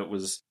candour that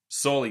was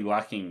sorely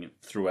lacking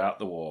throughout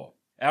the war.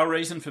 "Our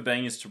reason for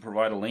being is to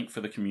provide a link for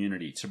the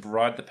community, to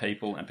provide the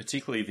people, and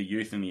particularly the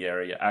youth in the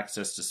area,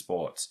 access to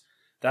sports.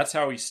 That's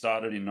how we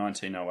started in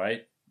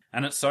 1908,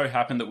 and it so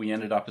happened that we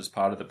ended up as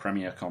part of the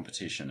Premier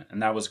competition,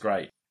 and that was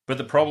great. But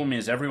the problem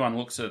is everyone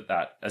looks at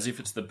that as if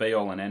it's the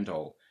be-all and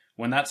end-all,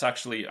 when that's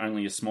actually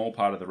only a small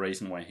part of the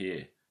reason we're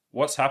here.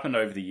 What's happened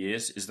over the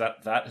years is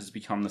that has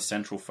become the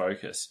central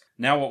focus.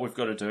 Now what we've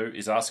got to do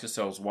is ask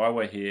ourselves why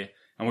we're here,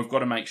 and we've got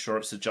to make sure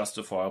it's a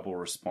justifiable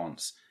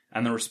response.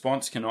 And the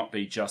response cannot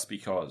be just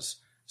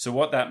because. So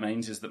what that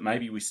means is that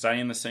maybe we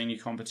stay in the senior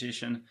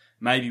competition,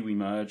 maybe we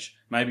merge,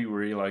 maybe we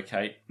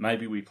relocate,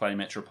 maybe we play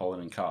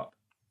Metropolitan Cup."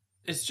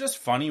 It's just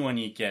funny when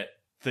you get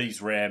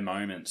these rare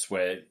moments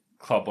where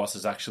club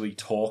bosses actually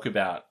talk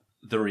about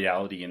the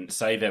reality and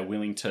say they're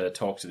willing to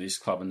talk to this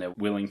club and they're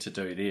willing to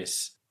do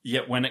this.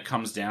 Yet when it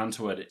comes down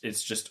to it,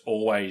 it's just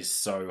always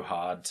so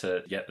hard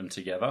to get them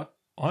together.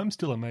 I'm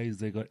still amazed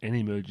they got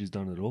any mergers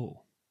done at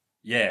all.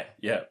 Yeah.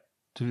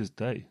 To this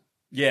day.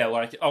 Yeah,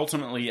 like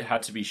ultimately it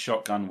had to be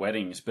shotgun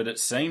weddings, but it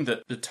seemed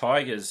that the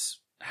Tigers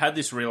had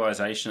this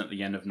realisation at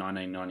the end of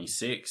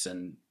 1996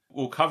 and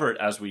We'll cover it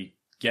as we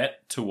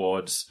get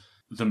towards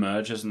the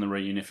mergers and the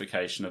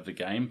reunification of the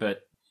game,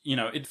 but,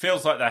 it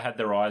feels like they had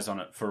their eyes on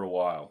it for a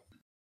while.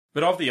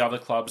 But of the other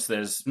clubs,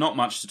 there's not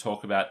much to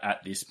talk about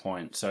at this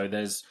point. So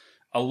there's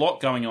a lot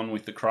going on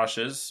with the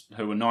Crushers,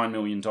 who are $9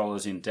 million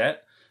in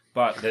debt,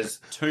 but there's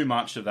too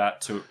much of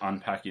that to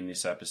unpack in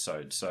this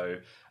episode. So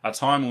a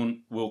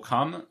time will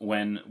come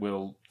when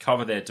we'll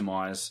cover their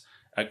demise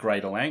at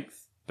greater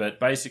length. But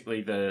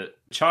basically, the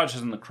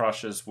Chargers and the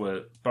Crushers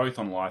were both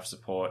on life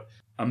support.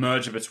 A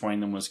merger between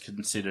them was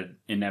considered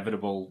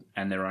inevitable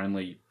and their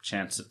only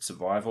chance at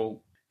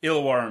survival.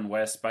 Illawarra and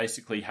West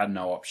basically had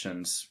no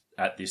options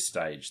at this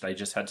stage. They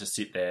just had to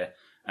sit there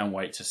and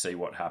wait to see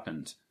what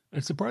happened.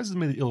 It surprises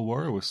me that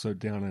Illawarra was so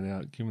down and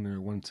out, given they're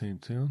a one-team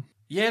town.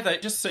 Yeah, they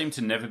just seem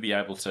to never be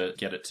able to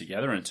get it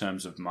together in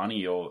terms of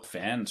money or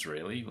fans,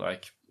 really.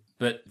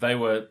 But they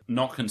were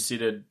not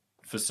considered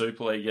for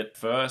Super League at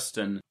first,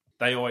 and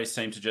they always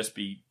seem to just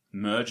be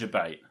merger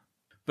bait.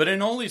 But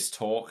in all this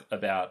talk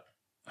about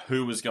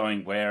who was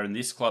going where, and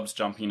this club's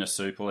jumping to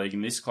Super League,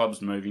 and this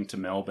club's moving to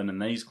Melbourne,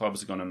 and these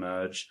clubs are going to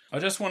merge, I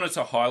just wanted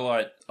to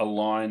highlight a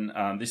line,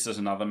 this is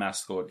another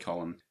Mascord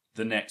column,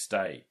 the next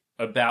day,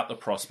 about the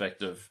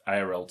prospect of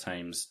ARL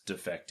teams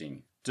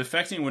defecting.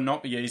 Defecting would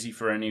not be easy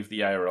for any of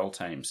the ARL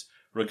teams,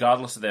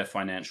 regardless of their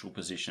financial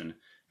position,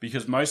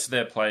 because most of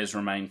their players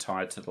remain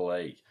tied to the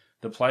league.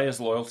 The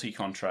players' loyalty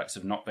contracts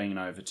have not been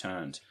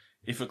overturned.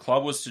 If a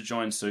club was to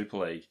join Super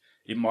League,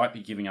 it might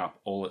be giving up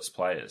all its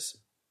players.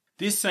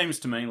 This seems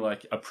to me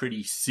like a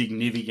pretty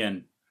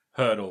significant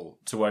hurdle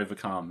to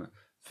overcome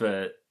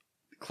for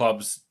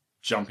clubs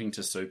jumping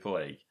to Super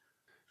League.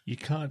 You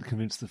can't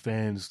convince the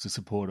fans to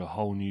support a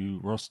whole new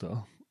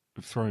roster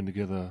of throwing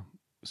together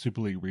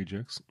Super League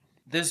rejects.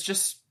 There's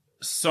just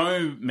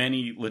so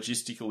many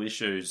logistical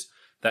issues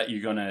that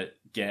you're going to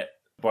get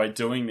by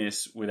doing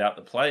this without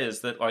the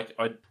players that,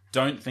 I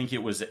don't think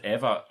it was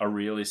ever a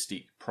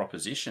realistic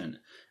proposition.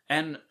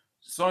 And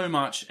so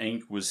much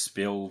ink was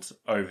spilled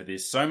over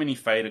this. So many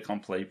fait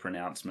accompli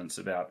pronouncements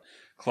about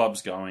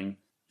clubs going.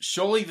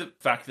 Surely the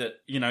fact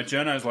that,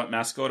 journos like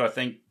Mascot, I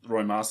think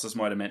Roy Masters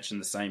might have mentioned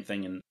the same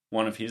thing in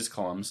one of his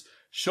columns.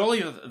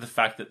 Surely the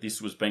fact that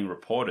this was being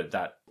reported,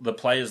 that the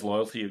players'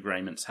 loyalty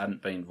agreements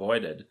hadn't been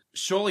voided,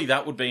 surely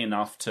that would be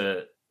enough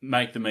to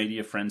make the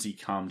media frenzy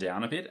calm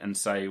down a bit and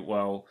say,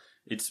 well,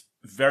 it's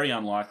very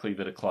unlikely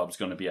that a club's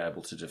going to be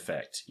able to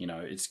defect.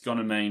 It's going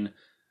to mean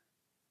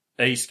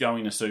East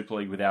going to Super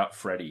League without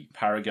Freddie,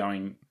 Para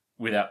going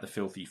without the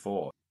Filthy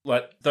Four.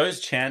 Those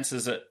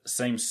chances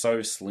seem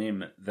so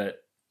slim that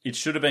it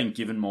should have been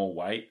given more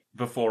weight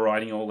before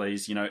writing all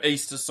these,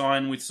 East to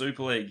sign with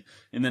Super League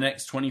in the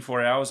next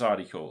 24 hours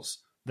articles.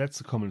 That's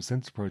the common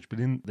sense approach, but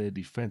in their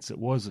defence, it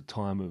was a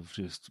time of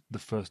just the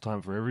first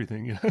time for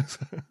everything.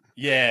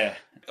 Yeah,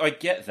 I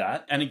get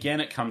that. And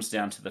again, it comes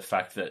down to the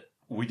fact that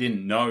we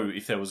didn't know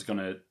if there was going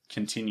to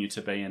continue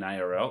to be an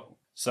ARL.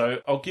 So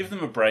I'll give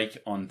them a break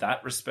on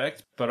that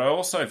respect, but I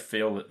also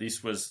feel that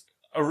this was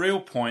a real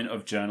point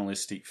of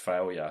journalistic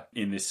failure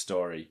in this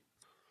story.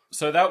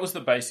 So that was the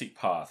basic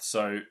path.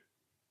 So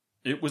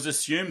it was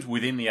assumed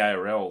within the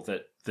ARL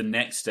that the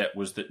next step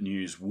was that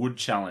News would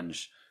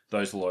challenge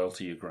those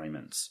loyalty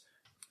agreements.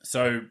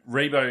 So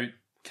Rebo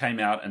came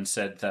out and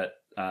said that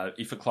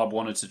if a club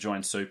wanted to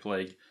join Super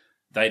League,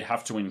 they'd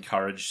have to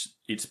encourage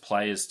its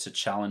players to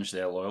challenge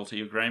their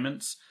loyalty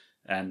agreements,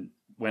 and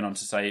went on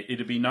to say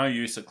it'd be no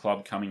use a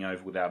club coming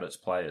over without its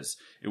players.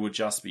 It would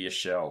just be a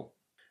shell.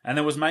 And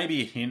there was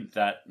maybe a hint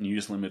that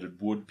News Limited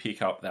would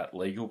pick up that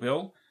legal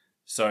bill.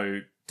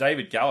 So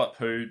David Gallop,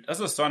 who, as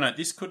a side note,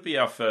 this could be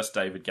our first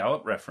David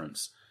Gallop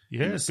reference.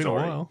 Yeah, it's been a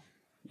while.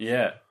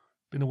 Yeah.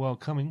 Been a while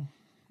coming.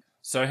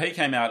 So he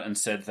came out and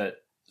said that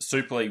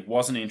Super League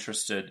wasn't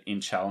interested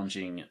in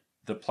challenging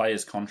the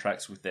players'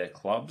 contracts with their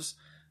clubs,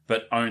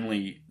 but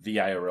only the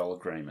ARL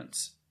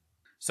agreements.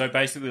 So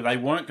basically, they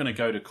weren't going to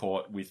go to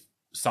court with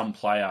some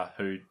player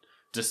who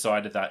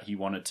decided that he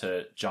wanted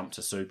to jump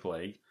to Super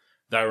League.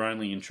 They were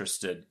only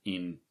interested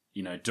in,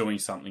 doing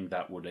something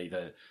that would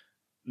either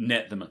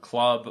net them a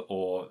club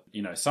or,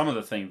 some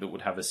other thing that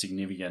would have a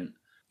significant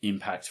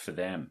impact for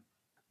them.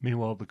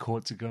 Meanwhile, the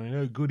courts are going,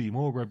 oh, goody,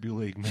 more rugby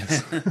league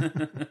mess.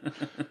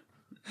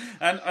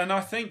 And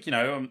I think,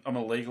 I'm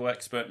a legal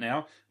expert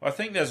now. I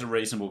think there's a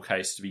reasonable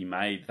case to be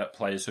made that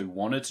players who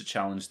wanted to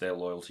challenge their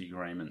loyalty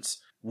agreements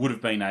would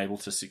have been able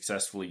to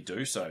successfully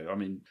do so. I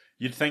mean,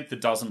 you'd think the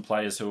dozen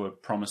players who were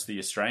promised the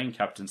Australian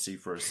captaincy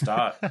for a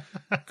start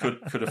could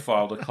have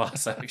filed a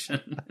class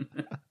action.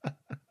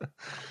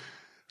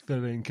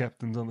 13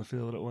 captains on the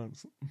field at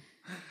once.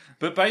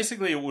 But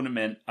basically, it would have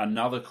meant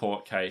another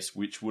court case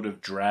which would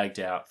have dragged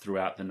out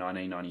throughout the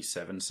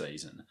 1997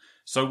 season.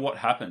 So what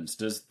happens?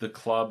 Does the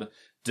club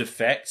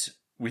defect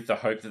with the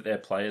hope that their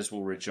players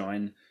will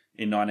rejoin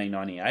in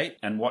 1998?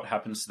 And what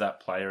happens to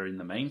that player in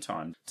the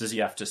meantime? Does he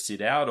have to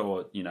sit out,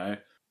 or,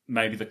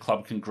 maybe the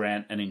club can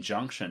grant an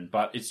injunction?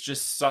 But it's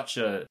just such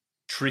a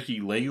tricky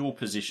legal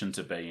position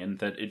to be in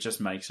that it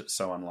just makes it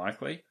so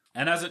unlikely.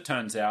 And as it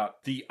turns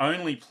out, the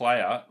only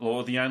player,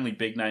 or the only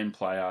big name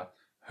player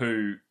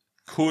who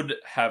could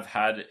have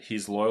had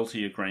his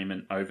loyalty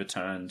agreement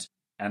overturned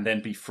and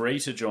then be free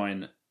to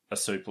join a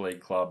Super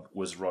League club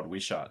was Rod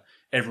Wishart.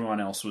 Everyone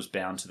else was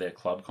bound to their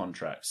club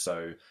contracts.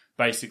 So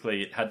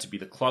basically it had to be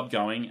the club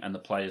going and the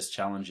players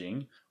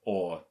challenging,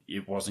 or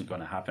it wasn't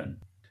going to happen.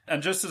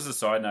 And just as a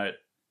side note,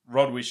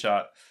 Rod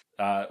Wishart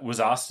was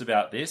asked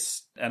about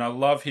this, and I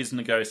love his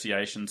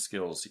negotiation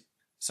skills.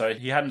 So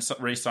he hadn't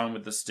re-signed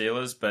with the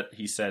Steelers, but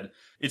he said,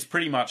 it's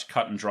pretty much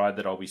cut and dried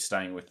that I'll be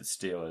staying with the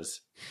Steelers.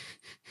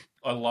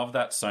 I love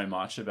that so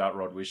much about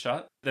Rod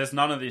Wishart. There's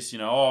none of this, I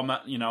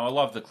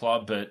love the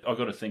club, but I've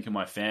got to think of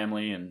my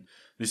family, and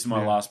this is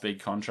my last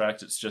big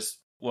contract. It's just,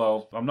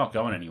 well, I'm not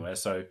going anywhere,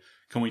 so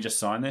can we just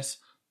sign this?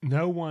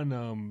 No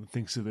one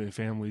thinks of their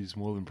families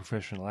more than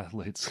professional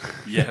athletes.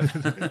 Yeah.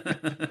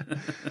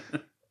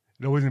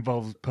 It always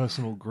involves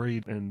personal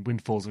greed and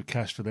windfalls of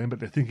cash for them, but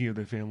they're thinking of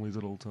their families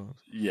at all times.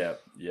 Yeah.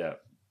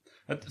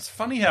 It's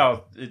funny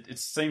how it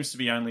seems to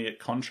be only at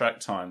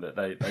contract time that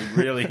they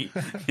really...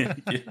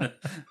 yeah.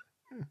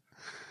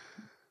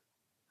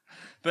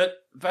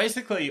 But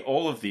basically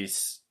all of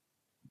this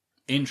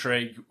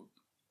intrigue,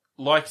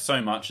 like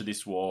so much of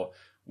this war,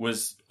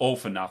 was all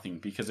for nothing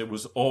because it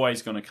was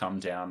always going to come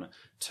down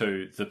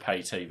to the pay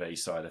TV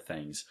side of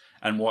things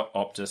and what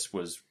Optus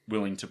was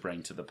willing to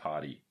bring to the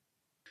party.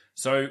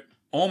 So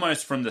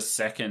almost from the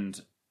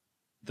second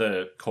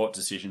the court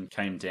decision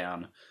came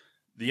down,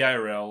 the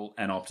ARL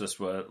and Optus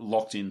were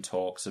locked in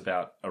talks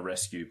about a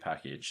rescue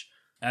package.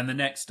 And the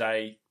next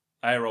day,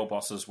 ARL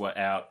bosses were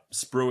out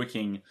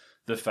spruiking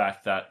the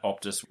fact that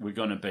Optus were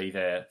going to be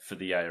there for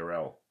the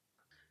ARL.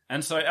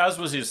 And so, as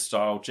was his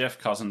style, Jeff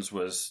Cousins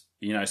was,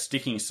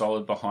 sticking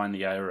solid behind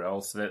the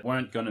ARL, so there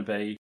weren't going to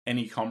be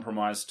any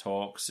compromise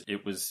talks.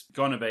 It was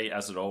going to be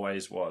as it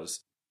always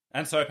was.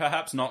 And so,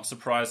 perhaps not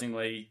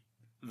surprisingly,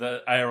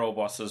 the ARL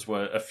bosses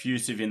were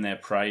effusive in their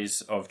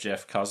praise of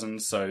Jeff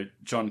Cousins. So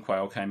John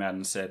Quayle came out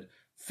and said,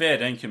 fair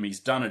dinkum, he's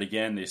done it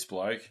again, this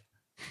bloke.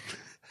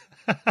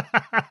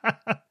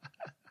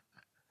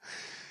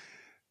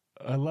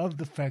 I love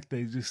the fact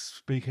they just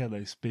speak how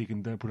they speak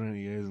and don't put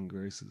any airs and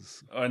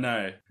graces. I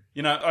know.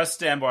 I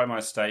stand by my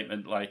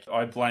statement.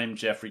 I blame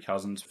Jeffrey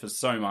Cousins for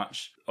so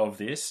much of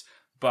this,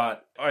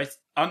 but I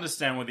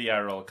understand where the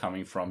ARL are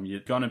coming from. You're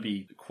going to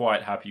be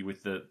quite happy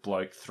with the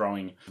bloke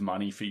throwing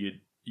money for you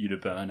to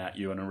burn at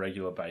you on a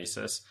regular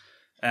basis.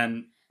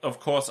 And of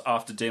course,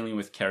 after dealing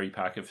with Kerry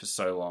Packer for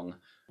so long,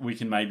 we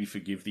can maybe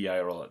forgive the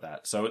ARL at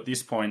that. So at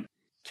this point,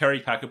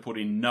 Kerry Packer put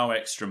in no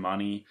extra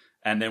money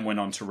and then went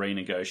on to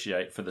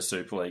renegotiate for the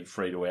Super League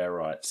free-to-air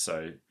rights.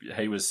 So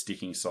he was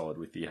sticking solid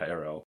with the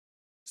ARL.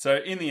 So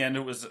in the end,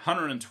 it was a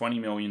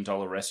 $120 million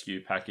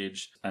rescue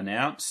package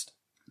announced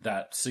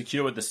that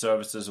secured the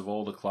services of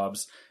all the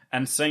clubs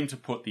and seemed to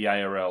put the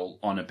ARL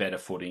on a better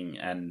footing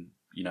and,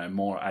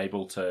 more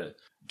able to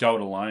go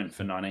it alone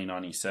for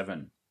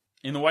 1997.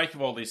 In the wake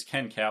of all this,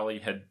 Ken Cowley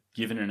had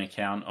given an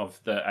account of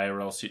the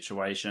ARL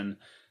situation,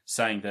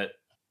 saying that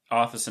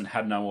Arthurson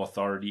had no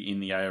authority in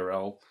the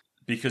ARL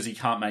because he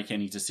can't make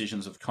any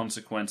decisions of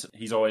consequence.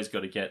 He's always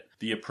got to get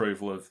the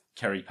approval of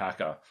Kerry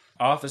Packer.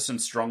 Arthurson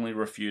strongly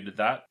refuted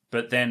that,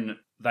 but then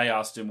they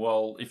asked him,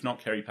 well, if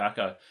not Kerry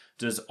Packer,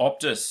 does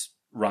Optus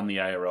run the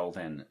ARL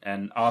then?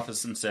 And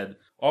Arthurson said,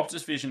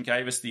 Optus Vision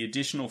gave us the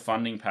additional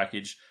funding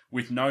package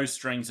with no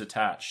strings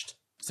attached.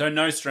 So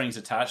no strings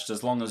attached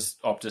as long as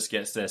Optus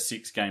gets their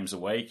 6 games a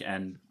week,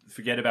 and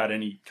forget about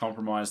any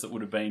compromise that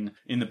would have been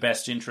in the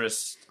best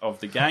interest of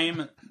the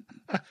game.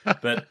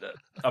 But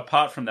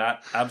apart from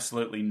that,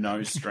 absolutely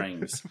no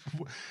strings.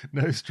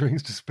 No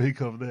strings to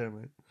speak of there,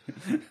 mate.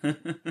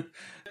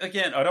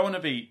 Again, I don't want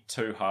to be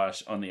too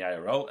harsh on the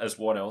ARL, as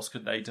what else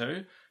could they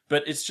do?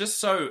 But it's just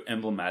so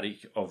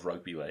emblematic of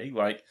rugby league.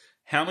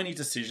 How many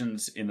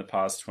decisions in the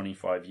past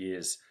 25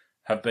 years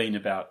have been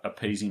about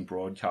appeasing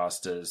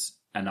broadcasters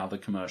and other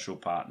commercial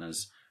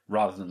partners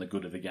rather than the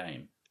good of the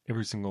game?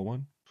 Every single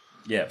one.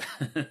 Yeah,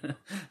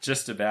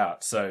 just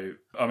about. So,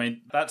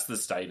 that's the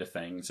state of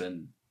things,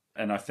 and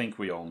I think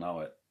we all know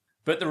it.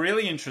 But the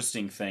really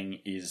interesting thing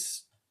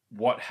is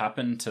what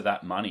happened to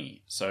that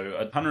money. So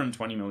a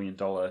 $120 million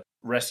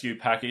rescue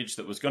package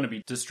that was going to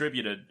be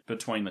distributed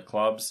between the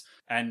clubs,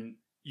 and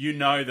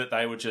that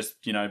they were just,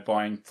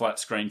 buying flat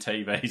screen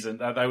TVs, and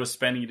they were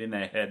spending it in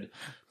their head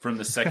from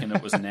the second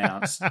it was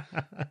announced.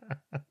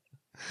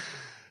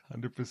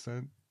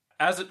 100%.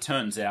 As it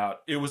turns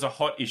out, it was a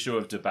hot issue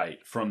of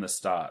debate from the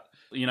start.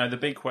 The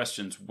big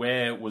questions,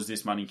 where was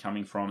this money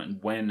coming from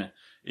and when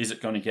is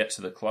it going to get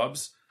to the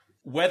clubs?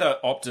 Whether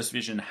Optus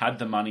Vision had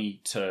the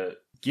money to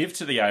give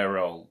to the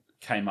ARL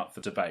came up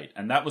for debate.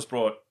 And that was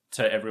brought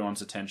to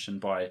everyone's attention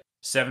by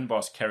Seven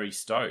boss Kerry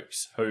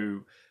Stokes,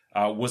 who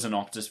was an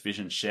Optus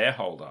Vision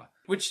shareholder,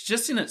 which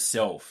just in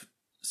itself...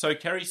 So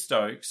Kerry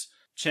Stokes,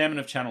 chairman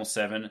of Channel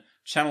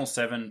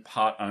 7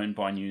 part owned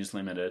by News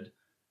Limited,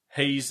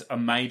 he's a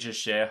major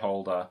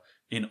shareholder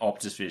in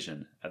Optus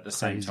Vision at the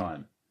same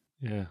time.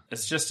 Yeah.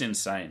 It's just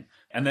insane.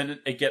 And then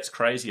it gets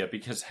crazier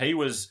because he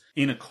was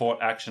in a court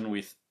action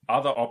with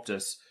other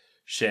Optus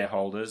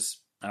shareholders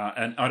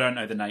And I don't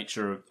know the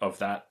nature of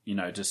that,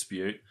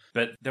 dispute,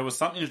 but there was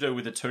something to do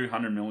with a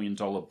 $200 million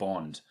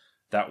bond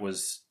that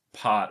was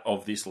part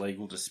of this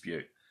legal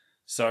dispute.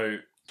 So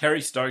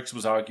Kerry Stokes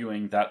was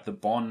arguing that the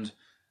bond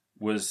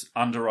was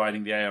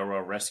underwriting the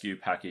ARL rescue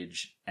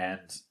package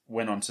and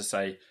went on to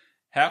say,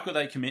 how could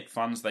they commit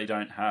funds they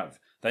don't have?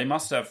 They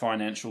must have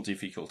financial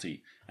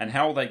difficulty. And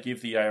how will they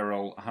give the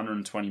ARL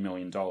 $120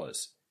 million?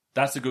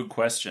 That's a good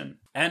question.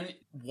 And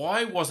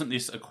why wasn't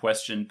this a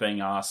question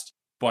being asked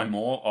by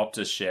more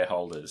Optus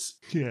shareholders?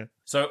 Yeah.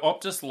 So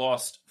Optus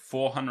lost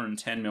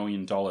 $410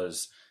 million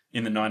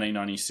in the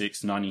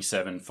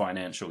 1996-97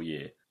 financial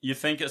year. You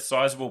think a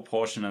sizable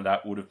portion of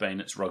that would have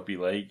been its rugby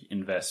league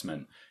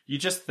investment. You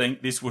just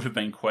think this would have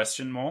been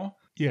questioned more?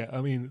 Yeah,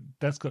 I mean,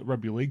 that's got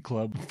Rugby League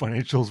Club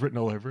financials written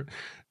all over it.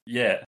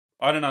 Yeah,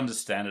 I don't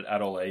understand it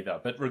at all either.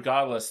 But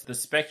regardless, the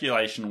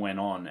speculation went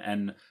on,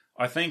 and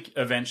I think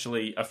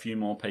eventually a few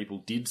more people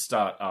did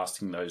start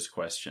asking those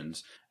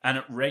questions. And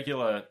at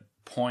regular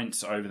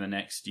points over the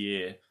next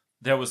year,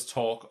 there was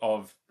talk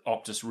of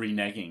Optus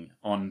reneging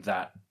on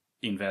that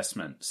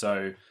investment.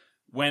 So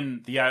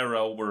when the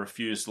ARL were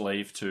refused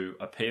leave to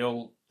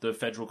appeal the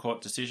federal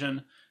court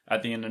decision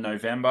at the end of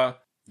November,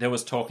 there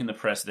was talk in the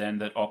press then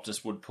that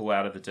Optus would pull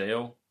out of the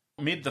deal.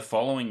 Mid the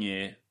following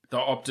year, the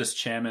Optus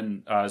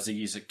chairman,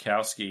 Ziggy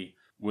Zakowski,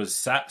 was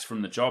sacked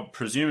from the job.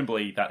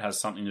 Presumably that has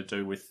something to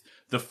do with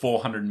the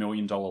 $400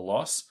 million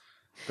loss.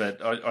 But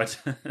I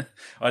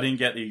didn't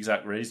get the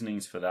exact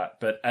reasonings for that.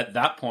 But at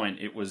that point,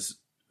 it was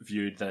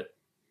viewed that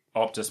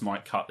Optus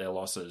might cut their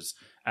losses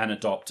and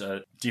adopt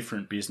a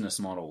different business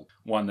model,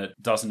 one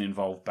that doesn't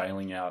involve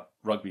bailing out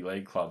rugby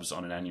league clubs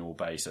on an annual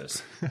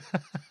basis.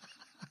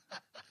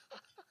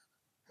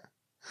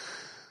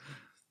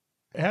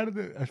 How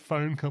did a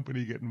phone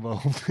company get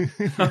involved?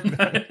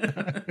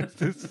 It's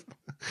just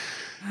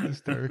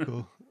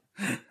hysterical.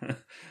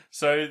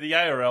 So the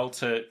ARL,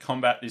 to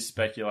combat this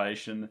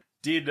speculation,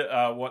 did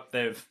what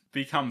they've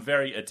become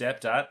very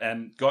adept at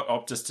and got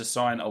Optus to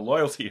sign a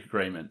loyalty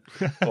agreement.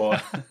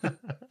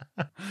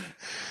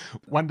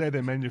 One day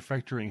they're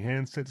manufacturing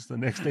handsets, the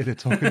next day they're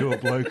talking to a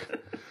bloke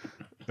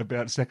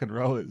about second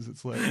rowers.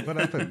 It's like, what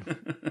happened?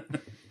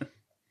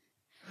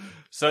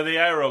 So the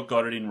ARL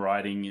got it in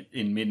writing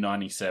in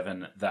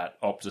mid-97 that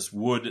Optus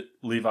would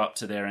live up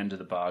to their end of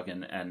the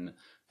bargain and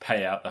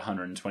pay out the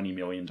 $120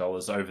 million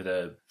over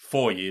the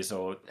 4 years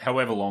or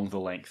however long the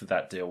length of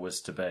that deal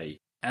was to be.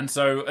 And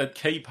so a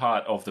key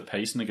part of the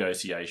peace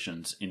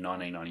negotiations in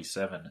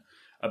 1997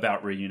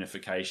 about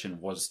reunification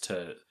was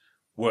to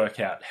work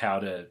out how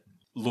to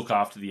look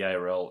after the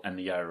ARL and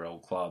the ARL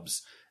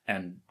clubs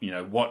and,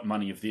 what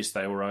money of this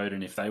they were owed,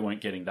 and if they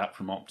weren't getting that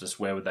from Optus,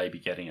 where would they be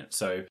getting it?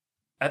 So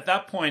at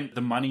that point,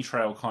 the money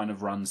trail kind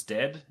of runs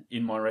dead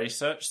in my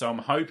research. So I'm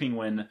hoping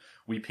when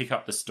we pick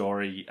up the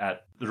story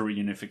at the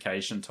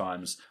reunification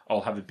times,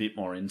 I'll have a bit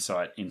more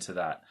insight into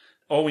that.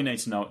 All we need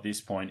to know at this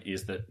point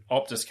is that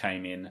Optus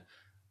came in,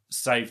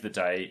 saved the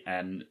day,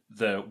 and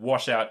the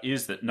washout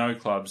is that no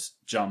clubs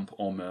jump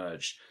or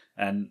merge.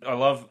 And I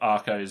love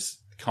Arco's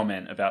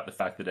comment about the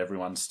fact that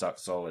everyone's stuck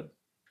solid.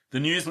 The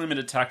News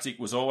Limited tactic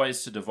was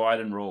always to divide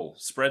and rule,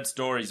 spread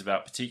stories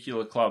about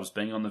particular clubs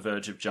being on the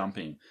verge of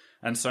jumping,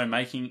 and so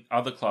making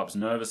other clubs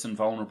nervous and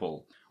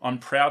vulnerable. I'm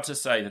proud to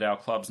say that our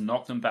clubs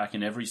knocked them back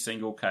in every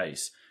single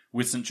case,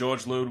 with St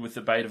George lured with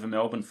the bait of a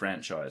Melbourne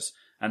franchise,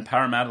 and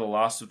Parramatta the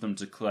last of them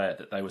declared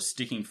that they were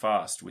sticking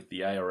fast with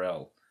the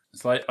ARL.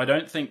 It's like, I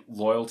don't think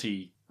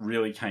loyalty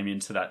really came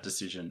into that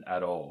decision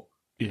at all.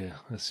 Yeah,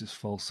 that's just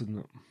false, isn't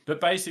it?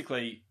 But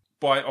basically,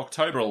 by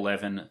October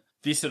 11,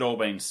 this had all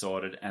been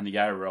sorted and the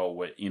ARL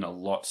were in a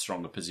lot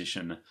stronger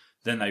position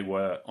than they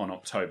were on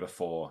October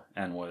 4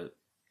 and were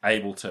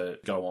able to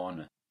go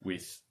on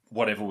with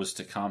whatever was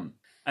to come.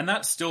 And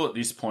that still at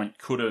this point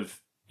could have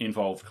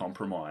involved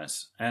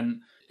compromise.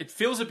 And it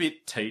feels a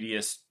bit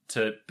tedious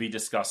to be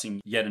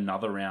discussing yet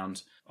another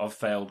round of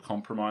failed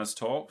compromise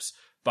talks,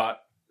 but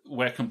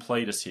we're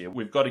completists here.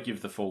 We've got to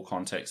give the full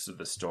context of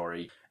the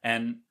story.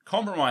 And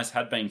compromise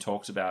had been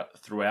talked about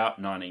throughout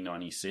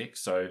 1996,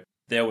 so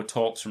there were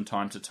talks from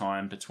time to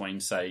time between,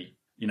 say,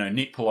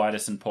 Nick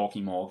Politis and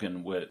Porky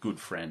Morgan were good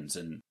friends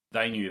and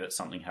they knew that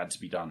something had to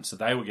be done, so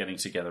they were getting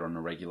together on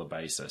a regular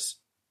basis.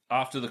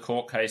 After the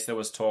court case, there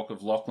was talk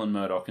of Lachlan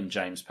Murdoch and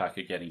James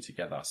Packer getting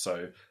together.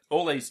 So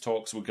all these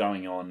talks were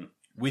going on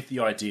with the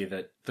idea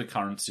that the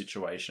current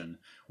situation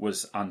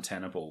was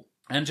untenable.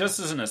 And just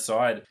as an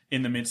aside,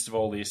 in the midst of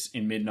all this,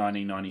 in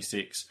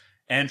mid-1996,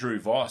 Andrew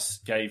Voss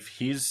gave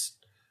his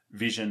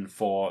vision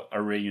for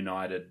a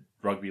reunited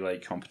rugby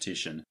league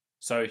competition.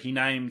 So he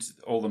named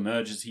all the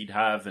mergers he'd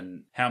have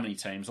and how many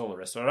teams, all the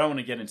rest. So I don't want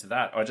to get into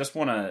that. I just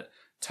want to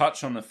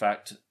touch on the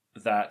fact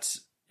that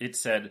it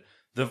said,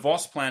 the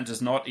Voss plan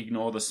does not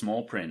ignore the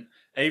small print,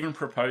 even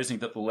proposing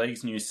that the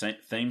league's new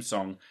theme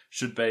song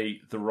should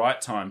be The Right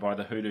Time by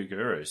the Hoodoo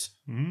Gurus.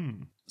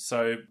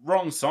 So,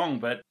 wrong song,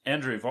 but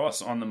Andrew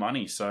Voss on the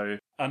money. So,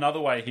 another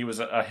way he was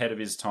ahead of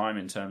his time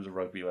in terms of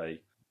rugby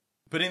league.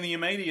 But in the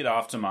immediate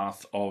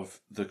aftermath of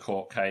the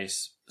court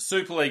case,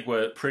 Super League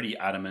were pretty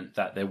adamant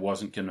that there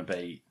wasn't going to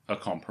be a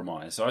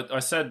compromise. I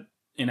said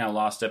in our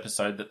last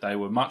episode that they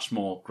were much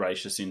more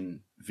gracious in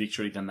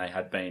victory than they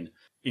had been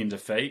in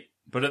defeat.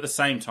 But at the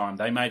same time,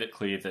 they made it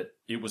clear that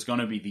it was going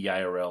to be the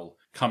ARL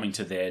coming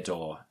to their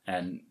door,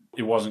 and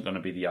it wasn't going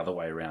to be the other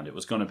way around. It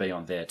was going to be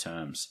on their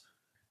terms.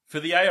 For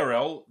the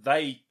ARL,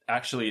 they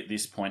actually at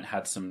this point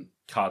had some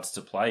cards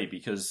to play,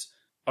 because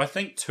I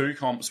think 2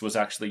 comps was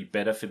actually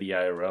better for the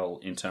ARL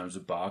in terms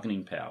of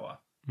bargaining power,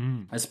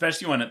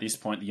 especially when at this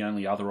point the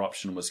only other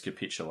option was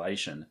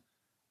capitulation.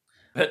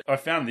 But I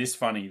found this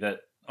funny,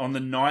 that on the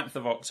 9th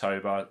of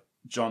October,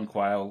 John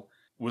Quayle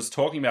was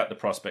talking about the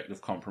prospect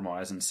of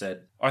compromise and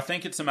said, "I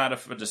think it's a matter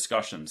for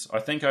discussions. I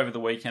think over the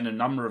weekend a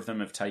number of them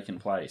have taken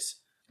place."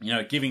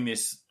 Giving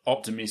this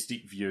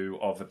optimistic view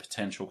of a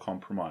potential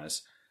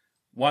compromise.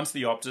 Once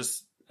the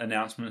Optus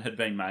announcement had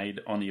been made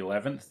on the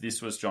 11th,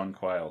 this was John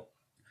Quayle.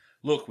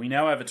 "Look, we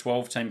now have a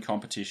 12-team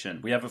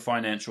competition. We have a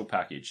financial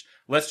package.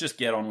 Let's just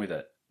get on with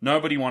it.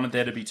 Nobody wanted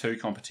there to be 2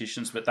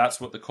 competitions, but that's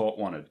what the court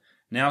wanted.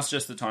 Now's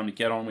just the time to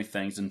get on with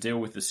things and deal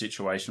with the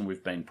situation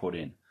we've been put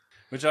in."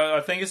 Which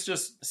I think is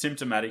just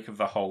symptomatic of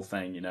the whole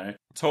thing,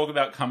 Talk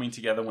about coming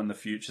together when the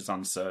future's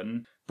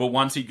uncertain. But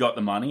once he got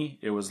the money,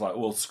 it was like,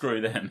 well,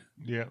 screw them.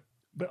 Yeah.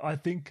 But I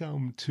think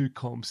 2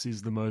 comps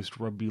is the most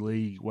rugby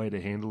league way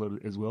to handle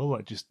it as well.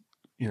 Like just,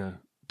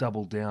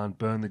 double down,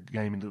 burn the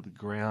game into the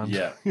ground.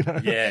 Yeah.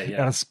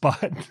 Out of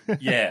spite.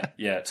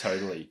 yeah,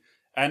 totally.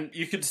 And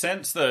you could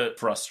sense the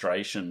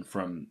frustration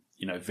from,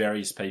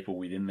 various people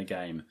within the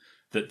game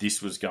that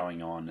this was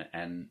going on.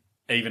 And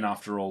even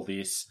after all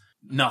this,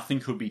 nothing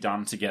could be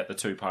done to get the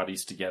 2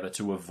 parties together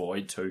to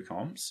avoid 2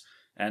 comps.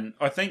 And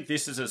I think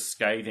this is as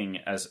scathing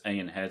as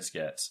Ian Heads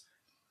gets.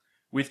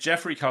 With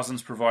Jeffrey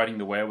Cousins providing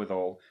the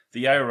wherewithal,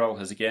 the ARL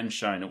has again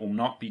shown it will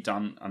not be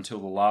done until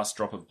the last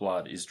drop of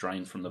blood is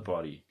drained from the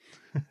body.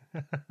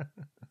 Good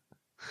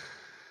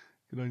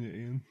on you,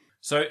 Ian.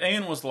 So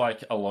Ian was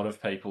like a lot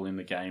of people in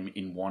the game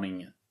in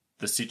wanting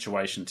the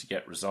situation to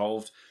get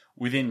resolved.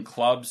 Within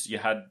clubs, you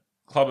had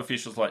club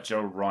officials like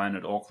Gerald Ryan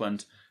at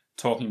Auckland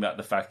talking about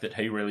the fact that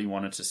he really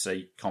wanted to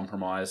see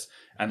compromise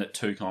and that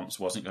 2 comps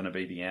wasn't going to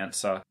be the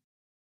answer.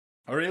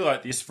 I really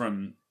like this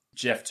from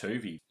Jeff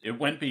Tuvey. It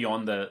went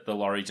beyond the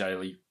Laurie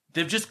Daly.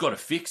 They've just got to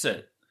fix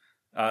it.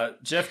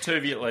 Jeff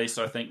Tuvey, at least,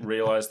 I think,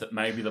 realised that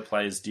maybe the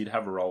players did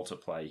have a role to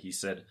play. He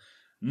said,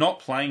 "Not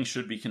playing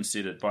should be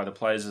considered by the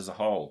players as a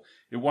whole.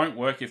 It won't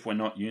work if we're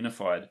not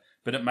unified,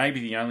 but it may be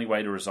the only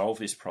way to resolve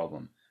this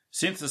problem.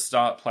 Since the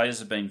start, players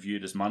have been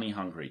viewed as money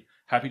hungry,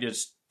 happy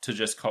to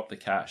just cop the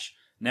cash.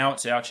 Now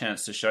it's our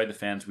chance to show the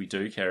fans we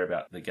do care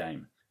about the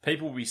game.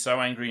 People will be so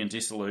angry and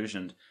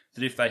disillusioned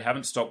that if they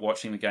haven't stopped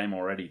watching the game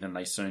already, then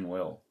they soon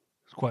will."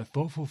 It's quite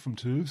thoughtful from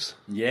Tubes.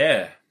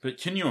 Yeah, but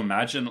can you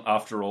imagine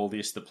after all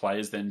this, the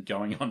players then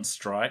going on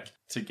strike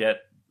to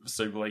get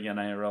Super League and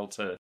ARL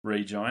to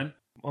rejoin?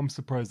 I'm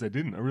surprised they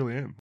didn't. I really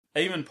am.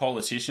 Even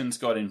politicians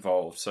got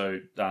involved. So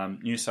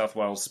New South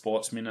Wales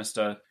Sports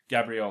Minister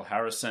Gabrielle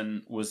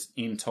Harrison was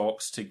in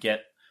talks to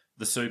get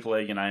the Super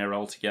League and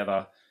ARL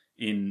together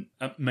in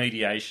a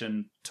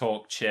mediation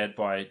talk chaired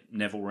by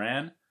Neville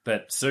Wran.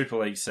 But Super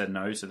League said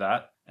no to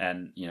that.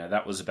 And,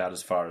 that was about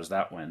as far as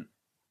that went.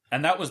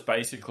 And that was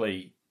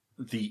basically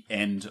the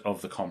end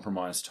of the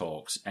compromise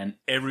talks. And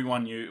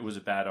everyone knew it was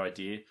a bad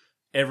idea.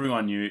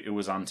 Everyone knew it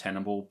was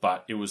untenable,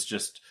 but it was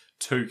just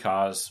 2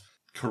 cars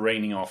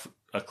careening off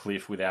a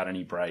cliff without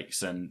any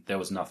brakes, and there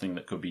was nothing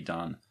that could be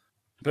done.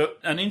 But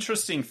an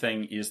interesting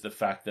thing is the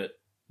fact that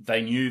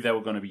they knew there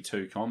were going to be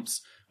 2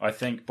 comps. I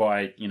think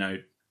by,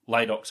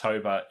 late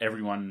October,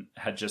 everyone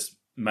had just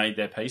made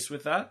their peace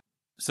with that.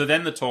 So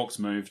then the talks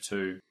moved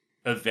to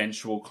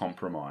eventual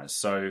compromise.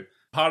 So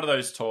part of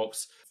those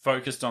talks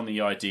focused on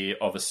the idea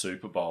of a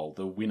Super Bowl,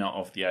 the winner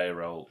of the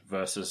ARL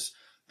versus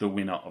the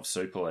winner of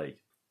Super League.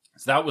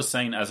 So that was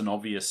seen as an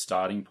obvious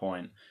starting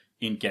point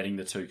in getting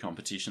the 2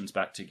 competitions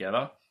back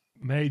together.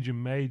 Major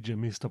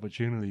missed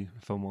opportunity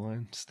for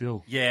mine,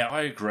 still. Yeah,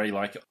 I agree.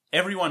 Like,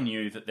 everyone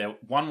knew that there,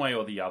 one way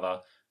or the other,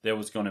 there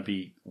was going to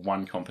be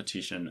one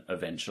competition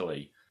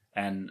eventually.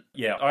 And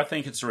yeah, I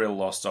think it's a real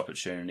lost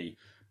opportunity.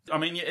 I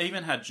mean, you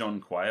even had John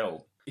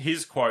Quayle.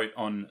 His quote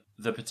on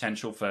the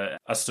potential for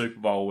a Super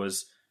Bowl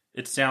was,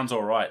 "It sounds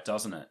all right,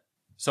 doesn't it?"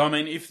 So, I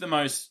mean, if the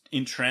most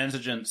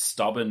intransigent,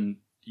 stubborn,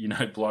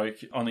 bloke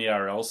on the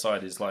RL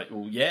side is like,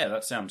 well, yeah,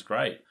 that sounds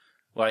great.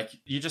 Like,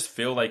 you just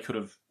feel they could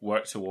have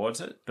worked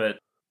towards it. But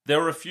there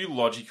were a few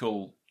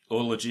logical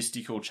or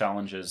logistical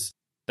challenges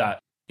that,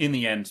 in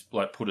the end,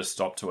 put a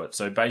stop to it.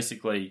 So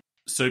basically,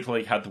 Super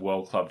League had the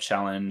World Club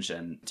Challenge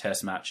and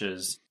test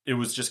matches. It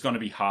was just going to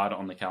be hard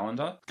on the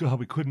calendar. God,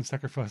 we couldn't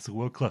sacrifice the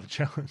World Club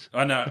Challenge.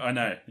 I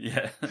know,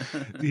 yeah.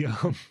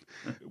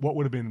 What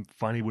would have been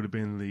funny would have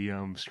been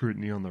the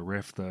scrutiny on the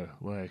ref, though.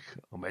 Like,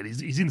 oh, mate,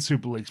 he's in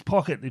Super League's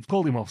pocket. They've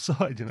called him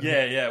offside,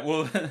 Yeah.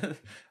 Well,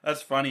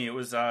 that's funny. It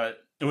was a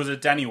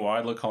Danny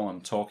Weidler column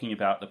talking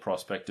about the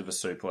prospect of a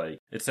Super League.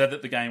 It said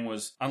that the game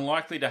was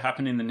unlikely to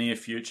happen in the near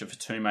future for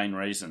 2 main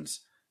reasons.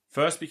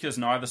 First, because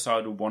neither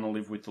side would want to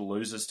live with the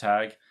losers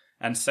tag,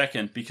 and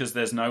second, because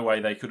there's no way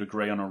they could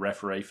agree on a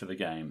referee for the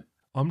game.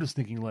 I'm just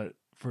thinking, like,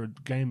 for a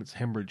game that's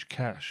hemorrhage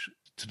cash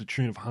to the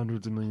tune of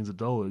hundreds of millions of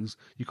dollars,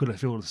 you could have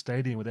filled a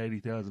stadium with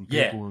 80,000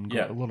 people and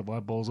got a lot of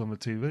eyeballs on the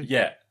TV.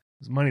 Yeah.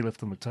 There's money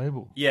left on the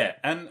table. Yeah,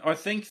 and I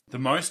think the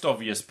most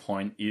obvious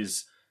point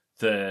is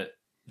the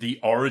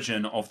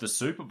origin of the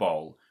Super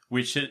Bowl,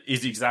 which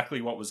is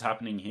exactly what was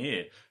happening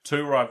here.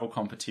 Two rival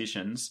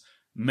competitions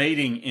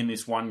meeting in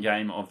this one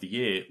game of the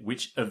year,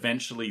 which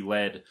eventually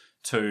led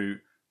to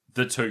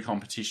the two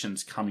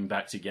competitions coming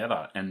back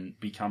together and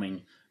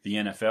becoming the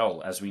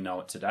NFL as we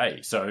know it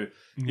today. So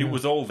it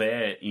was all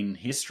there in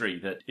history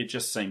that it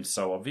just seems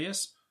so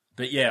obvious.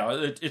 But yeah,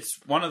 it's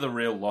one of the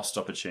real lost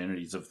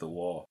opportunities of the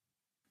war.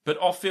 But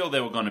off-field,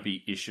 there were going to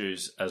be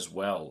issues as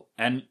well.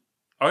 And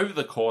over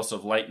the course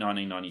of late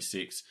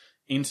 1996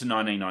 into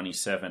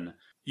 1997,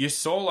 you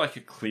saw like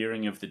a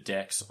clearing of the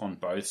decks on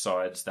both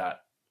sides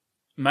that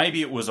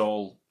maybe it was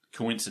all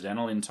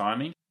coincidental in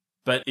timing,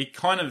 but it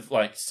kind of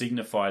like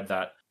signified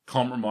that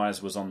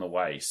compromise was on the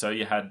way. So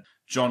you had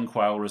John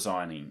Quayle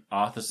resigning,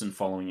 Arthurson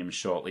following him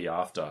shortly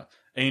after.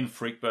 Ian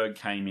Frickberg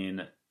came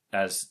in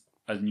as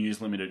a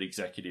News Limited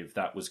executive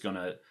that was going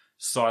to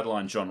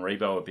sideline John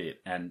Rebo a bit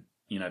and,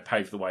 you know,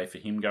 pave the way for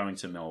him going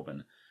to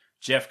Melbourne.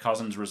 Jeff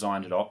Cousins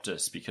resigned at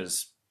Optus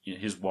because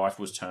his wife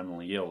was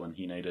terminally ill and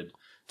he needed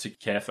to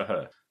care for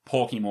her.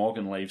 Porky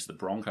Morgan leaves the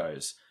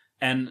Broncos.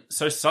 And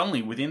so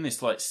suddenly, within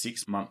this like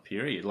 6-month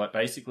period, like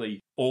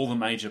basically all the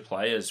major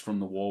players from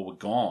the war were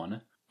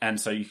gone. And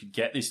so you could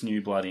get this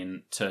new blood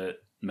in to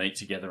meet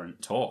together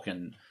and talk.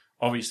 And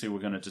obviously we're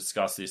going to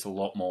discuss this a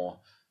lot more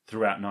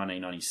throughout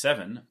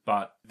 1997.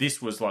 But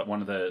this was like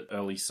one of the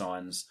early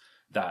signs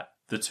that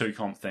the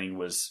two-comp thing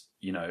was,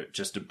 you know,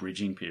 just a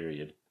bridging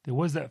period. There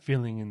was that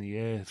feeling in the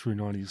air through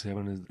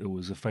 97. It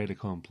was a fait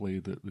accompli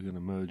that they're going to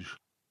merge.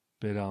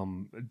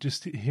 But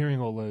just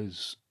hearing all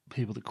those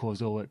people that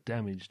caused all that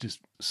damage just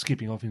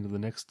skipping off into the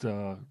next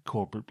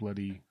corporate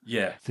bloody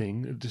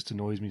thing, it just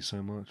annoys me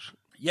so much.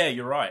 Yeah,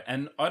 you're right.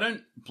 And I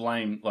don't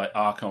blame like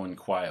Arco and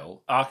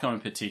Quayle. Arco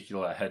in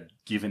particular had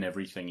given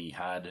everything he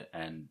had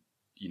and,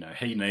 you know,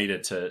 he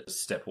needed to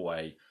step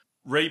away.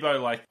 Rebo,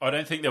 like, I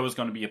don't think there was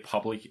going to be a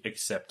public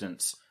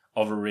acceptance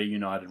of a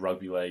reunited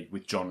rugby league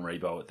with John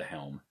Rebo at the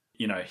helm.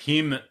 You know,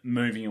 him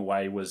moving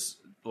away was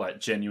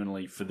like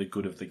genuinely for the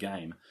good of the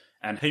game.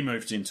 And he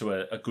moved into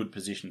a good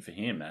position for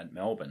him at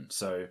Melbourne.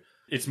 So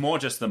it's more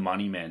just the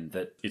money men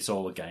that it's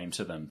all a game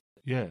to them.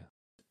 Yeah.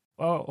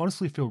 I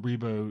honestly feel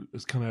Rebo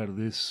has come out of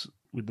this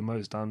with the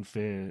most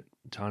unfair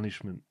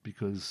tarnishment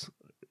because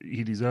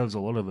he deserves a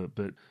lot of it,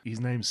 but his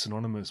name's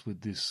synonymous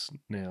with this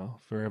now,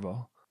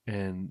 forever.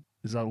 And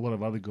there's a lot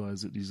of other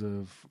guys that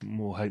deserve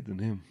more hate than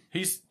him.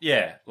 I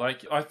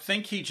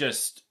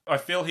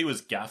feel he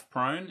was gaff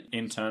prone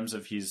in terms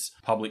of his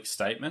public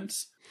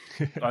statements.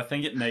 I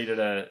think it needed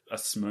a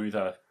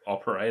smoother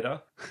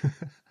operator.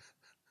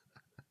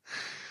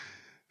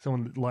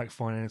 Someone that liked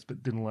finance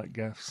but didn't like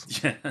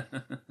gaffs. Yeah.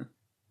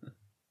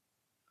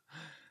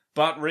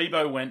 But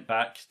Rebo went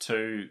back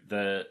to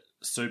the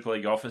Super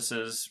League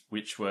offices,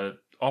 which were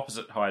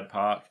opposite Hyde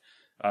Park,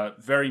 a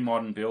very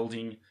modern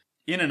building.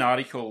 In an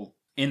article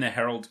in the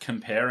Herald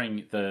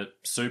comparing the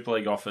Super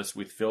League office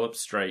with Phillip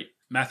Street,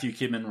 Matthew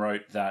Kidman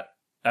wrote that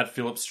at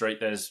Phillip Street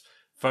there's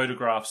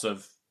photographs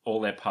of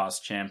all their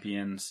past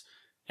champions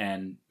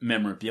and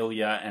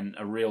memorabilia and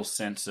a real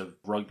sense of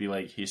rugby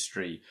league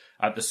history.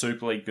 At the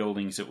Super League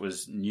buildings, it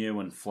was new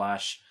and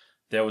flash.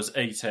 There was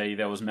E.T.,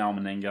 there was Mal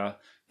Meninga,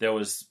 there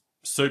was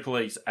Super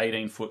League's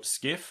 18-foot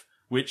skiff,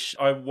 which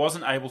I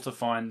wasn't able to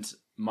find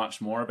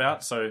much more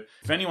about. So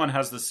if anyone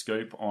has the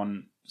scoop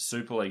on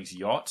Super League's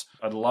yacht,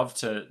 I'd love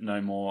to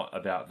know more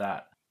about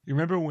that. You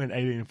remember when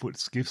 18-foot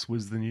skiffs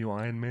was the new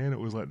Iron Man? It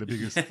was like the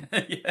biggest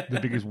the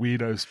biggest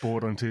weirdo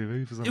sport on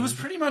TV for some reason. It was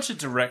pretty much a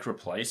direct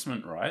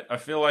replacement, right? I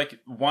feel like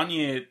one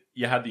year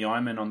you had the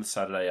Iron Man on the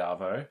Saturday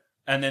Arvo,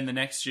 and then the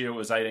next year it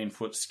was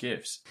 18-foot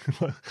skiffs.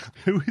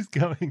 Who is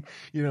going,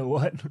 you know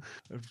what?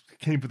 I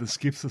came for the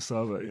skiffs of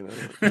Sava, you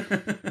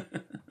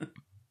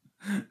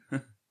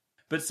know.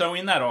 But so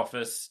in that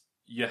office,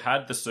 you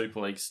had the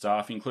Super League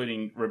staff,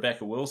 including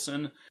Rebecca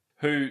Wilson,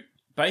 who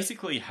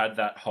basically had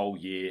that whole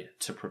year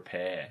to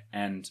prepare.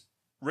 And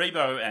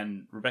Rebo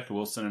and Rebecca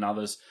Wilson and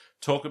others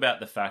talk about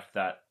the fact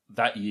that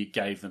that year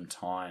gave them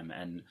time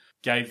and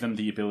gave them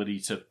the ability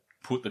to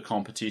put the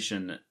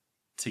competition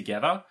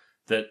together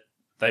that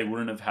they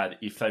wouldn't have had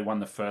if they won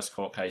the first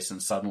court case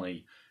and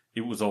suddenly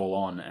it was all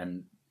on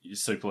and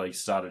Super League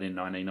started in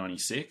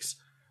 1996.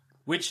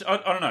 Which, I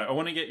don't know, I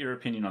want to get your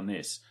opinion on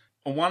this.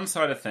 On one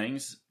side of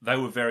things, they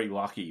were very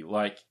lucky.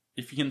 Like,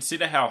 if you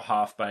consider how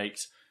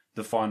half-baked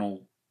the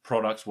final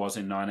product was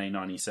in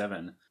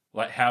 1997,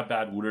 like, how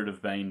bad would it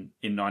have been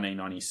in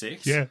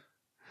 1996? Yeah,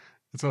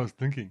 that's what I was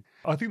thinking.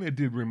 I think they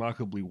did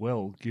remarkably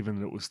well, given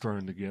that it was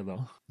thrown together,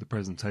 the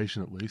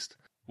presentation at least.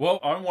 Well,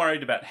 I'm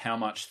worried about how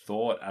much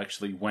thought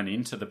actually went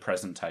into the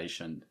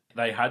presentation.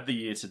 They had the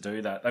year to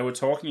do that. They were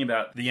talking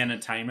about the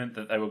entertainment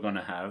that they were going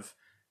to have,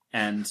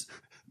 and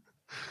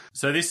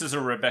So this is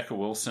a Rebecca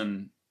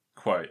Wilson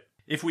quote.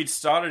 If we'd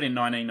started in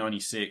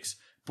 1996,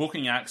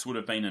 booking acts would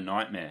have been a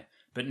nightmare.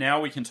 But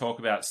now we can talk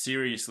about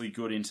seriously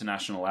good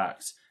international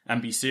acts and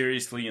be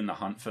seriously in the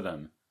hunt for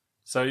them.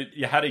 So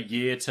you had a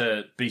year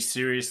to be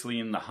seriously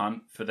in the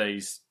hunt for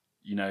these,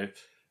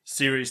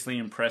 seriously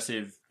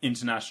impressive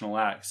international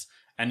acts,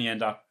 and you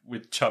end up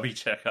with Chubby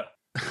Checker.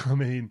 I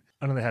mean,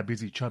 I don't know how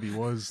busy Chubby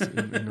was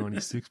in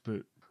 96,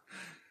 but...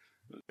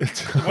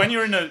 When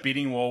you're in a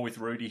bidding war with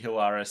Rudy Hill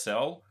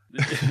RSL...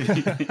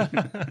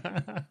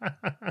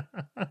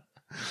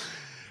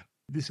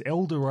 This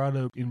El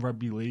Dorado in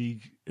rugby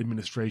league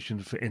administration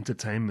for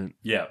entertainment.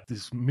 Yeah.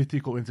 This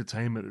mythical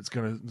entertainment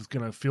that's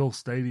gonna fill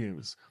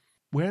stadiums.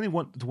 We only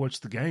want to watch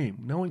the game.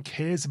 No one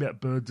cares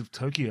about Birds of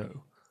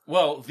Tokyo.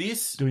 Well,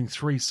 this... Doing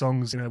 3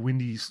 songs in a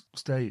windy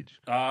stage.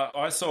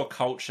 I saw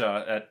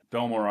Culture at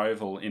Belmore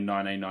Oval in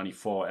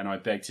 1994, and I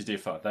beg to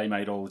differ. They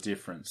made all the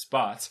difference.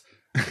 But...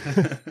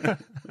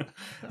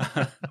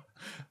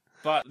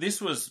 but this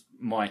was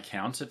my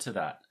counter to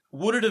that.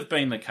 Would it have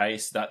been the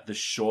case that the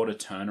shorter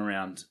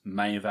turnaround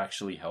may have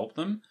actually helped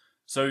them?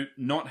 So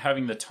not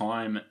having the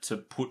time to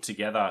put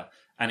together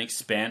an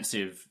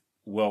expansive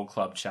World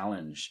Club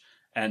Challenge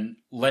and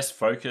less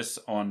focus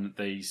on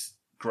these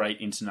great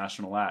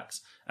international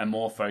acts and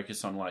more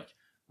focus on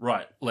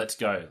right, let's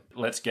go.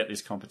 Let's get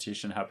this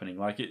competition happening.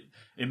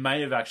 It may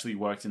have actually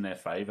worked in their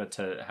favour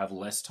to have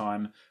less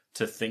time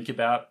to think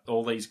about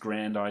all these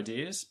grand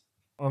ideas.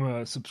 I'm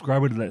a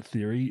subscriber to that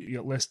theory. You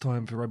got less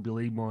time for rugby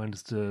league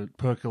minds to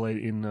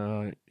percolate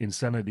in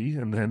insanity,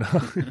 and then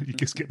you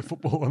just get the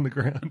football on the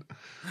ground.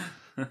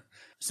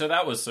 So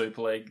that was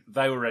Super League.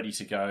 They were ready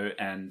to go,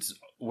 and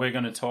we're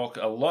going to talk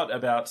a lot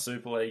about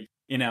Super League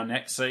in our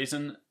next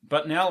season.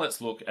 But now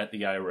let's look at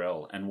the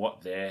ARL and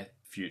what their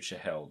future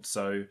held.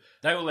 So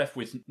they were left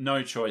with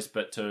no choice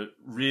but to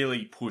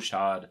really push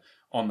hard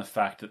on the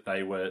fact that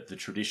they were the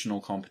traditional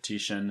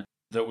competition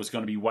that was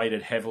going to be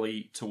weighted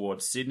heavily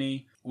towards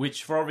Sydney,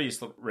 which for obvious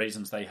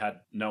reasons they had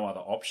no other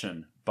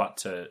option but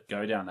to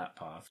go down that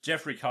path.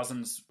 Jeffrey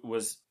Cousins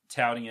was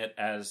touting it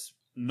as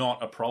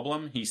not a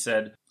problem. He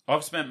said,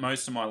 I've spent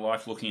most of my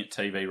life looking at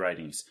TV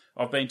ratings.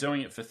 I've been doing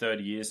it for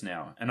 30 years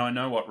now, and I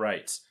know what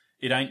rates.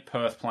 It ain't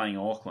Perth playing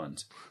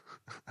Auckland.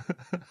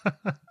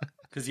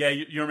 Because,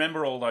 you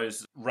remember all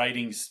those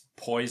ratings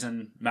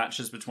poison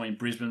matches between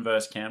Brisbane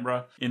versus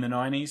Canberra in the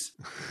 90s?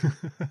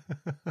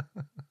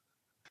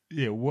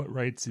 Yeah, what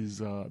rates is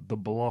the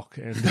block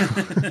and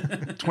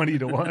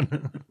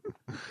 20-1?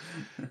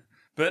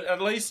 But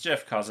at least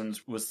Jeff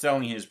Cousins was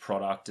selling his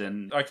product,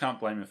 and I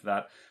can't blame him for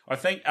that. I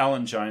think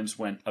Alan Jones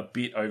went a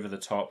bit over the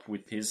top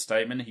with his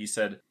statement. He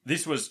said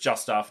this was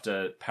just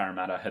after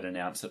Parramatta had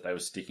announced that they were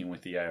sticking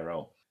with the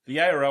ARL. The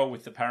ARL,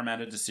 with the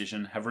Parramatta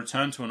decision, have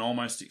returned to an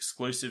almost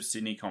exclusive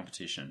Sydney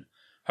competition,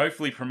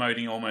 hopefully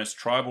promoting almost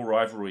tribal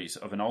rivalries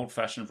of an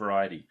old-fashioned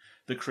variety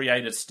that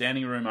created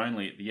standing room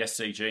only at the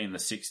SCG in the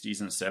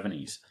 60s and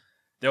 70s.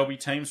 There will be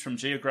teams from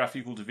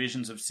geographical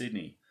divisions of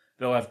Sydney.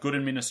 They'll have good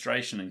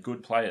administration and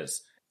good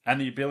players, and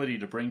the ability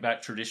to bring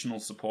back traditional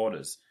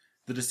supporters.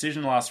 The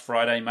decision last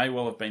Friday may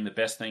well have been the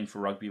best thing for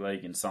rugby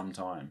league in some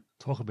time.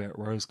 Talk about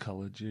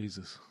rose-coloured,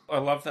 Jesus. I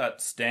love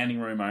that standing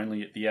room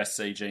only at the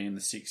SCG in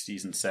the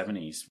 60s and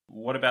 70s.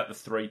 What about the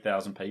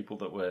 3,000 people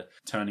that were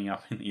turning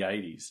up in the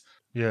 80s?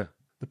 Yeah.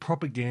 The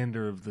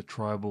propaganda of the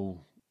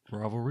tribal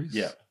rivalries,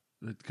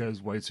 it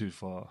goes way too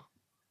far.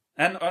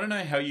 And I don't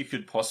know how you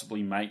could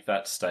possibly make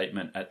that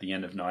statement at the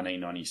end of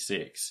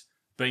 1996.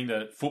 Being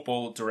the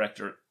football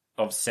director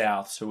of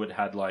Souths, who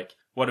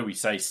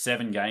had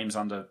 7 games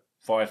under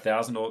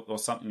 5,000 or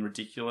something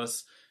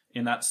ridiculous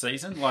in that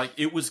season.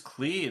 It was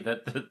clear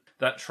that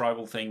that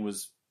tribal thing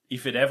was,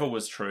 if it ever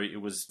was true,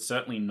 it was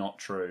certainly not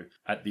true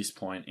at this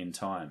point in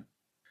time.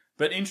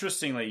 But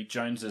interestingly,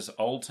 Jones's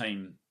old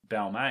team,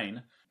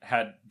 Balmain,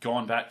 had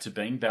gone back to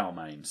being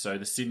Balmain. So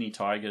the Sydney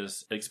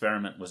Tigers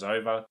experiment was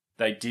over.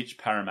 They ditched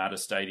Parramatta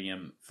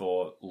Stadium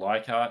for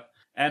Leichhardt.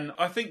 And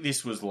I think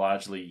this was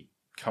largely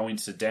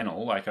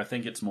coincidental. I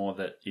think it's more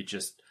that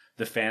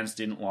the fans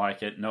didn't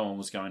like it. No one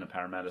was going to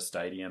Parramatta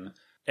Stadium.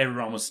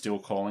 Everyone was still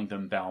calling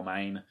them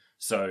Balmain.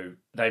 So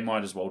they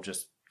might as well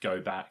just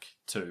go back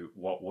to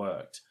what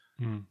worked.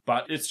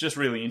 But it's just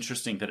really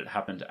interesting that it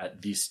happened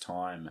at this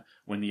time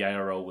when the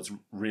ARL was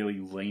really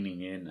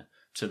leaning in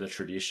to the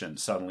tradition.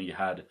 Suddenly you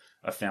had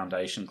a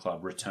foundation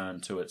club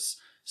return to its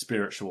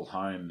spiritual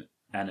home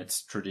and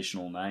its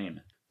traditional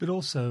name. But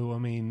also, I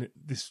mean,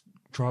 this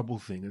tribal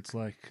thing, it's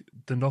like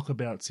the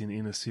knockabouts in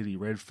inner city,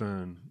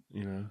 Redfern,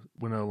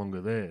 were no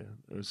longer there.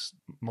 It was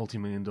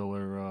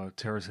multi-million-dollar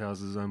terrace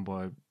houses owned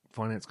by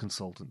finance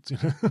consultants.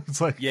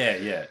 It's like... Yeah.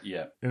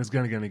 And it's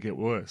going to get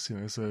worse,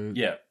 so...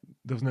 Yeah.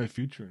 There's no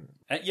future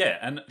in it.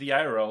 And the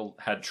ARL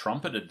had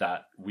trumpeted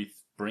that with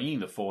bringing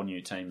the 4 new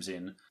teams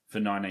in for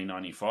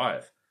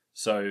 1995.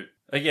 So,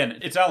 again,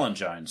 it's Alan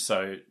Jones,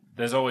 so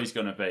there's always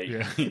going to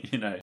be,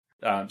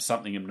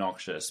 something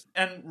obnoxious.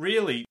 And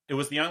really, it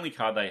was the only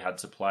card they had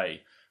to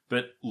play,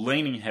 but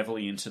leaning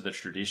heavily into the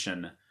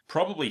tradition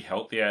probably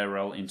helped the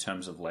ARL in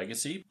terms of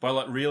legacy by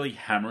like really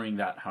hammering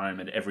that home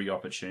at every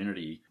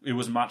opportunity. It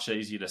was much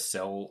easier to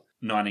sell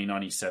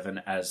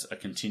 1997 as a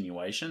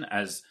continuation,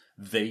 as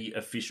the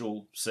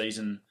official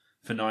season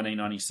for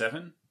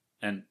 1997.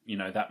 And, you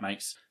know, that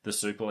makes the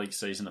Super League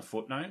season a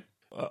footnote.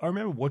 I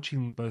remember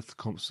watching both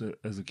comps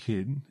as a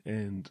kid,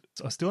 and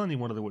I still only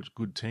wanted to watch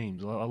good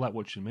teams. I like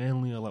watching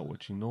Manly, I like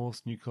watching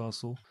North,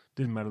 Newcastle.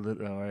 Didn't matter that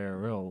they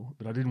were ARL,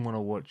 but I didn't want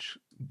to watch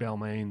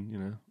Balmain, you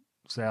know,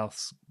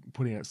 Souths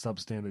putting out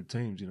substandard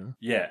teams, you know.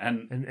 Yeah,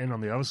 and on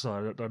the other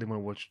side, I didn't want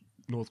to watch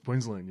North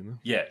Queensland, you know.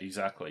 Yeah,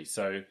 exactly.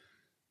 So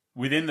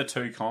within the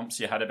two comps,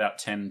 you had about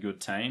 10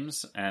 good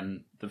teams,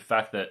 and the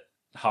fact that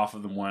half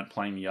of them weren't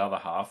playing the other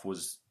half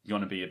was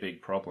going to be a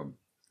big problem.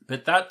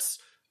 But that's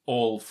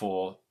all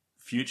for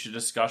future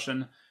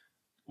discussion.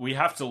 We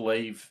have to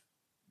leave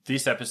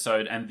this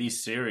episode and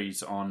this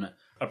series on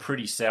a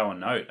pretty sour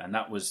note, and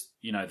that was,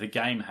 you know, the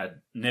game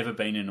had never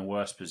been in a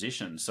worse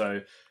position.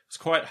 So it's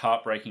quite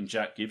heartbreaking.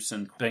 Jack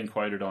Gibson being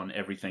quoted on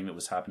everything that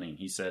was happening.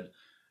 He said,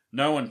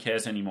 "No one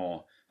cares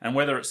anymore, and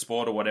whether it's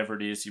sport or whatever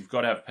it is, you've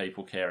got to have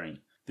people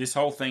caring. This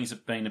whole thing's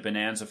been a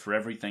bonanza for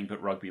everything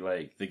but rugby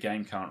league. The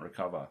game can't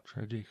recover."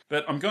 Tragic.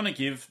 But I'm going to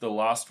give the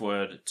last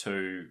word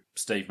to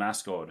Steve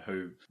Mascord,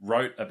 who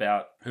wrote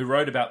about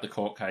the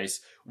court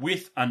case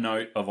with a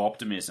note of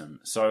optimism.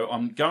 So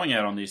I'm going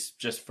out on this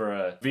just for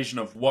a vision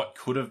of what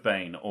could have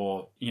been,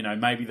 or, you know,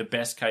 maybe the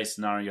best case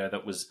scenario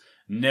that was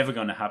never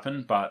going to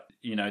happen. But,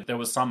 you know, there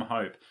was some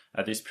hope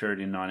at this period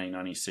in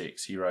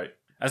 1996. He wrote,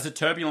 "As the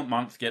turbulent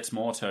month gets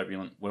more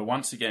turbulent, we're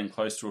once again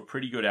close to a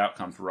pretty good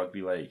outcome for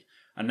rugby league.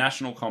 A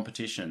national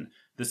competition,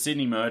 the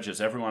Sydney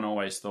mergers everyone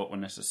always thought were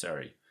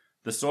necessary,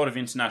 the sort of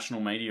international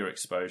media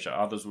exposure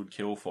others would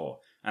kill for,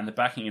 and the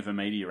backing of a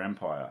media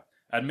empire.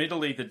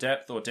 Admittedly, the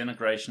depth or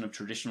denigration of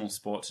traditional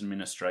sports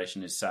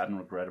administration is sad and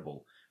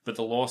regrettable, but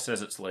the law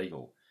says it's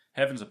legal.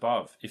 Heavens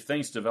above, if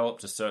things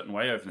developed a certain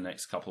way over the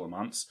next couple of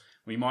months,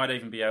 we might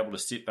even be able to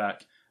sit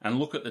back and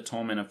look at the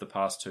torment of the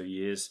past 2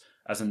 years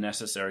as a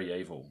necessary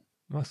evil."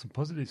 Nice and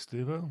positive,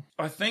 Steve-o.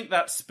 I think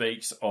that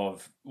speaks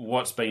of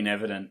what's been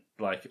evident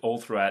like all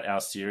throughout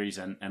our series,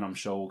 and I'm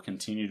sure will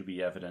continue to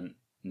be evident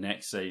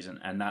next season,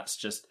 and that's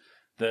just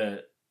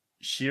the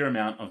sheer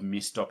amount of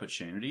missed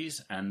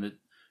opportunities and the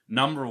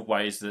number of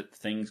ways that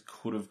things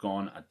could have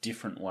gone a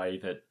different way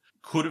that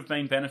could have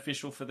been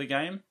beneficial for the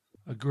game.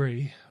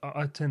 Agree.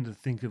 I tend to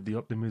think of the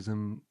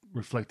optimism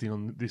reflecting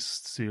on this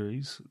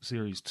series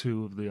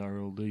 2 of the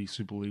RLD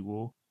Super League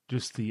War,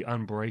 just the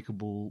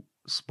unbreakable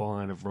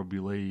spine of rugby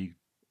league.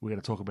 We're going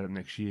to talk about it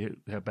next year,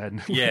 how bad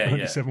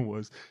 97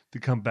 was, to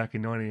come back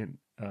in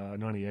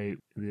 98,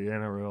 the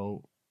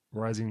NRL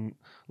rising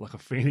like a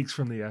phoenix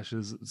from the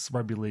ashes. It's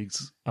rugby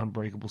league's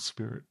unbreakable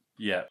spirit.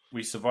 Yeah,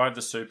 we survived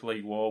the Super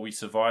League War. We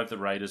survived the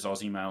Raiders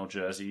Aussie Mail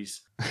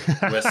jerseys.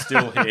 We're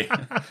still here.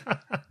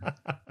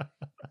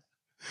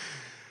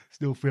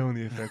 Still feeling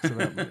the effects of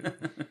that,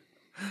 mate.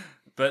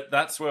 But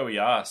that's where we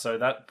are. So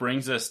that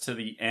brings us to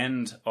the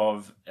end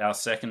of our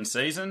second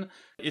season.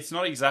 It's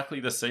not exactly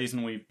the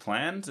season we've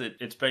planned.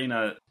 It's been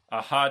a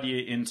hard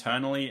year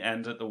internally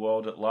and at the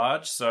world at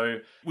large. So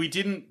we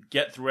didn't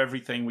get through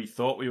everything we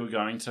thought we were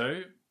going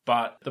to.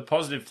 But the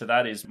positive to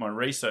that is my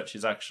research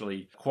is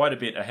actually quite a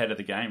bit ahead of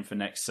the game for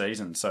next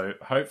season. So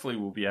hopefully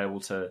we'll be able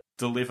to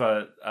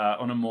deliver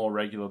on a more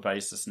regular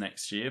basis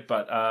next year.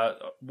 But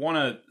want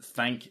to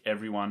thank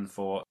everyone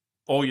for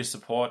all your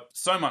support.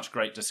 So much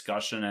great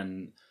discussion,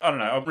 and I don't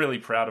know, I'm really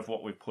proud of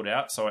what we've put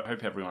out, so I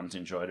hope everyone's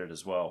enjoyed it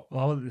as well.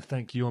 Well, I want to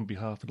thank you on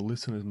behalf of the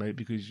listeners, mate,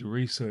 because your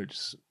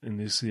research in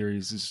this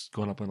series has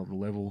gone up another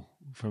level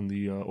from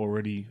the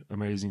already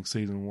amazing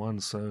season 1,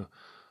 so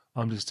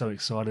I'm just so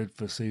excited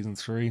for season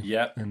 3.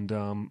 Yep. And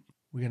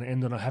we're going to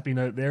end on a happy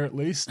note there at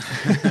least.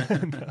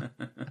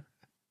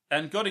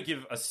 And got to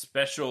give a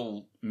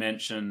special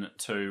mention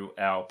to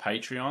our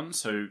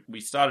Patreons, who we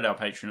started our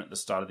Patreon at the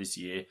start of this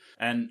year.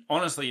 And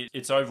honestly,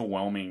 it's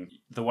overwhelming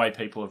the way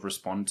people have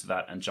responded to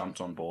that and jumped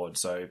on board.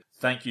 So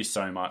thank you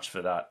so much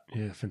for that.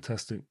 Yeah,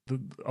 fantastic. The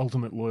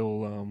ultimate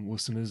loyal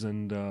listeners.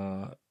 And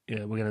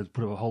we're going to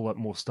put a whole lot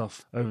more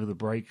stuff over the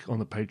break on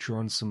the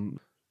Patreon. Some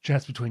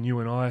chats between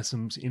you and I,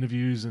 some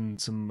interviews and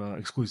some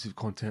exclusive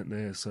content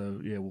there. So,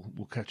 yeah,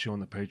 we'll catch you on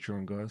the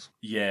Patreon, guys.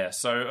 Yeah,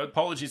 so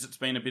apologies it's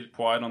been a bit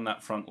quiet on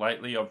that front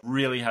lately. I've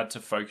really had to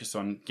focus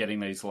on getting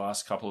these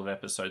last couple of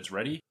episodes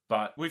ready.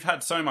 But we've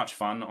had so much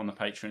fun on the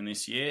Patreon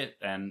this year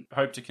and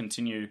hope to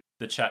continue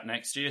the chat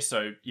next year.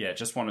 So, yeah,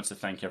 just wanted to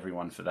thank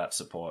everyone for that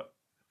support.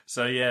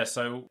 So, yeah,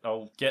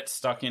 I'll get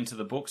stuck into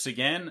the books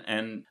again.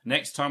 And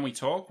next time we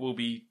talk, we'll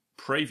be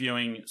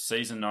previewing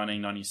season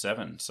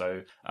 1997.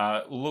 So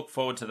we'll look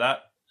forward to that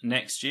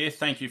next year.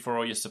 Thank you for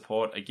all your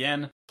support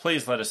again.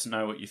 Please let us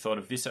know what you thought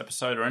of this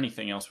episode or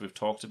anything else we've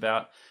talked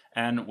about,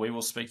 and we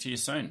will speak to you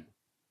soon.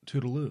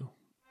 Toodaloo.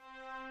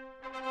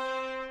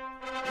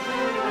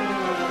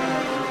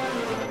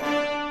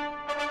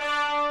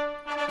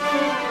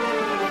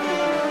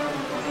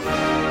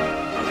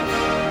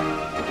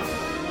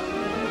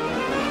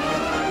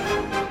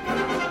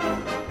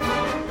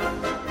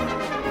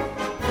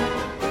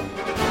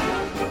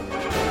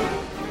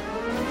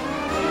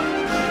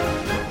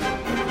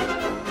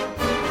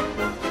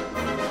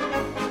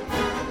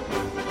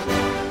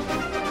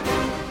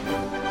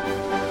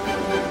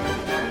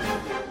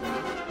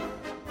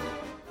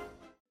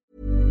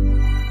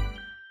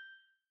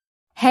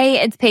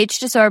 Hey, it's Paige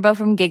DeSorbo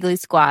from Giggly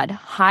Squad.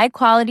 High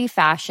quality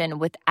fashion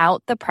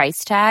without the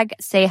price tag.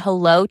 Say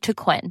hello to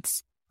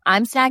Quince.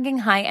 I'm snagging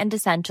high-end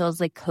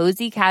essentials like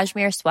cozy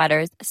cashmere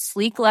sweaters,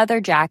 sleek leather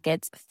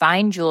jackets,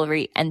 fine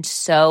jewelry, and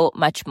so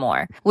much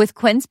more. With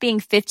Quince being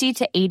 50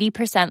 to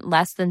 80%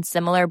 less than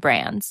similar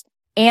brands.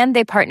 And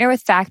they partner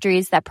with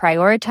factories that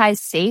prioritize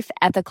safe,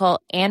 ethical,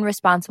 and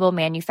responsible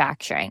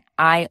manufacturing.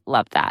 I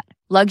love that.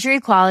 Luxury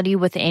quality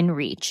within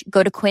reach.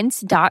 Go to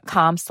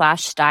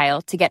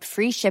quince.com/style to get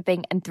free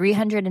shipping and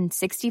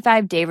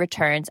 365-day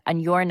returns on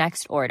your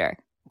next order.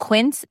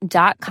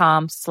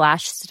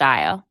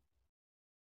 Quince.com/style.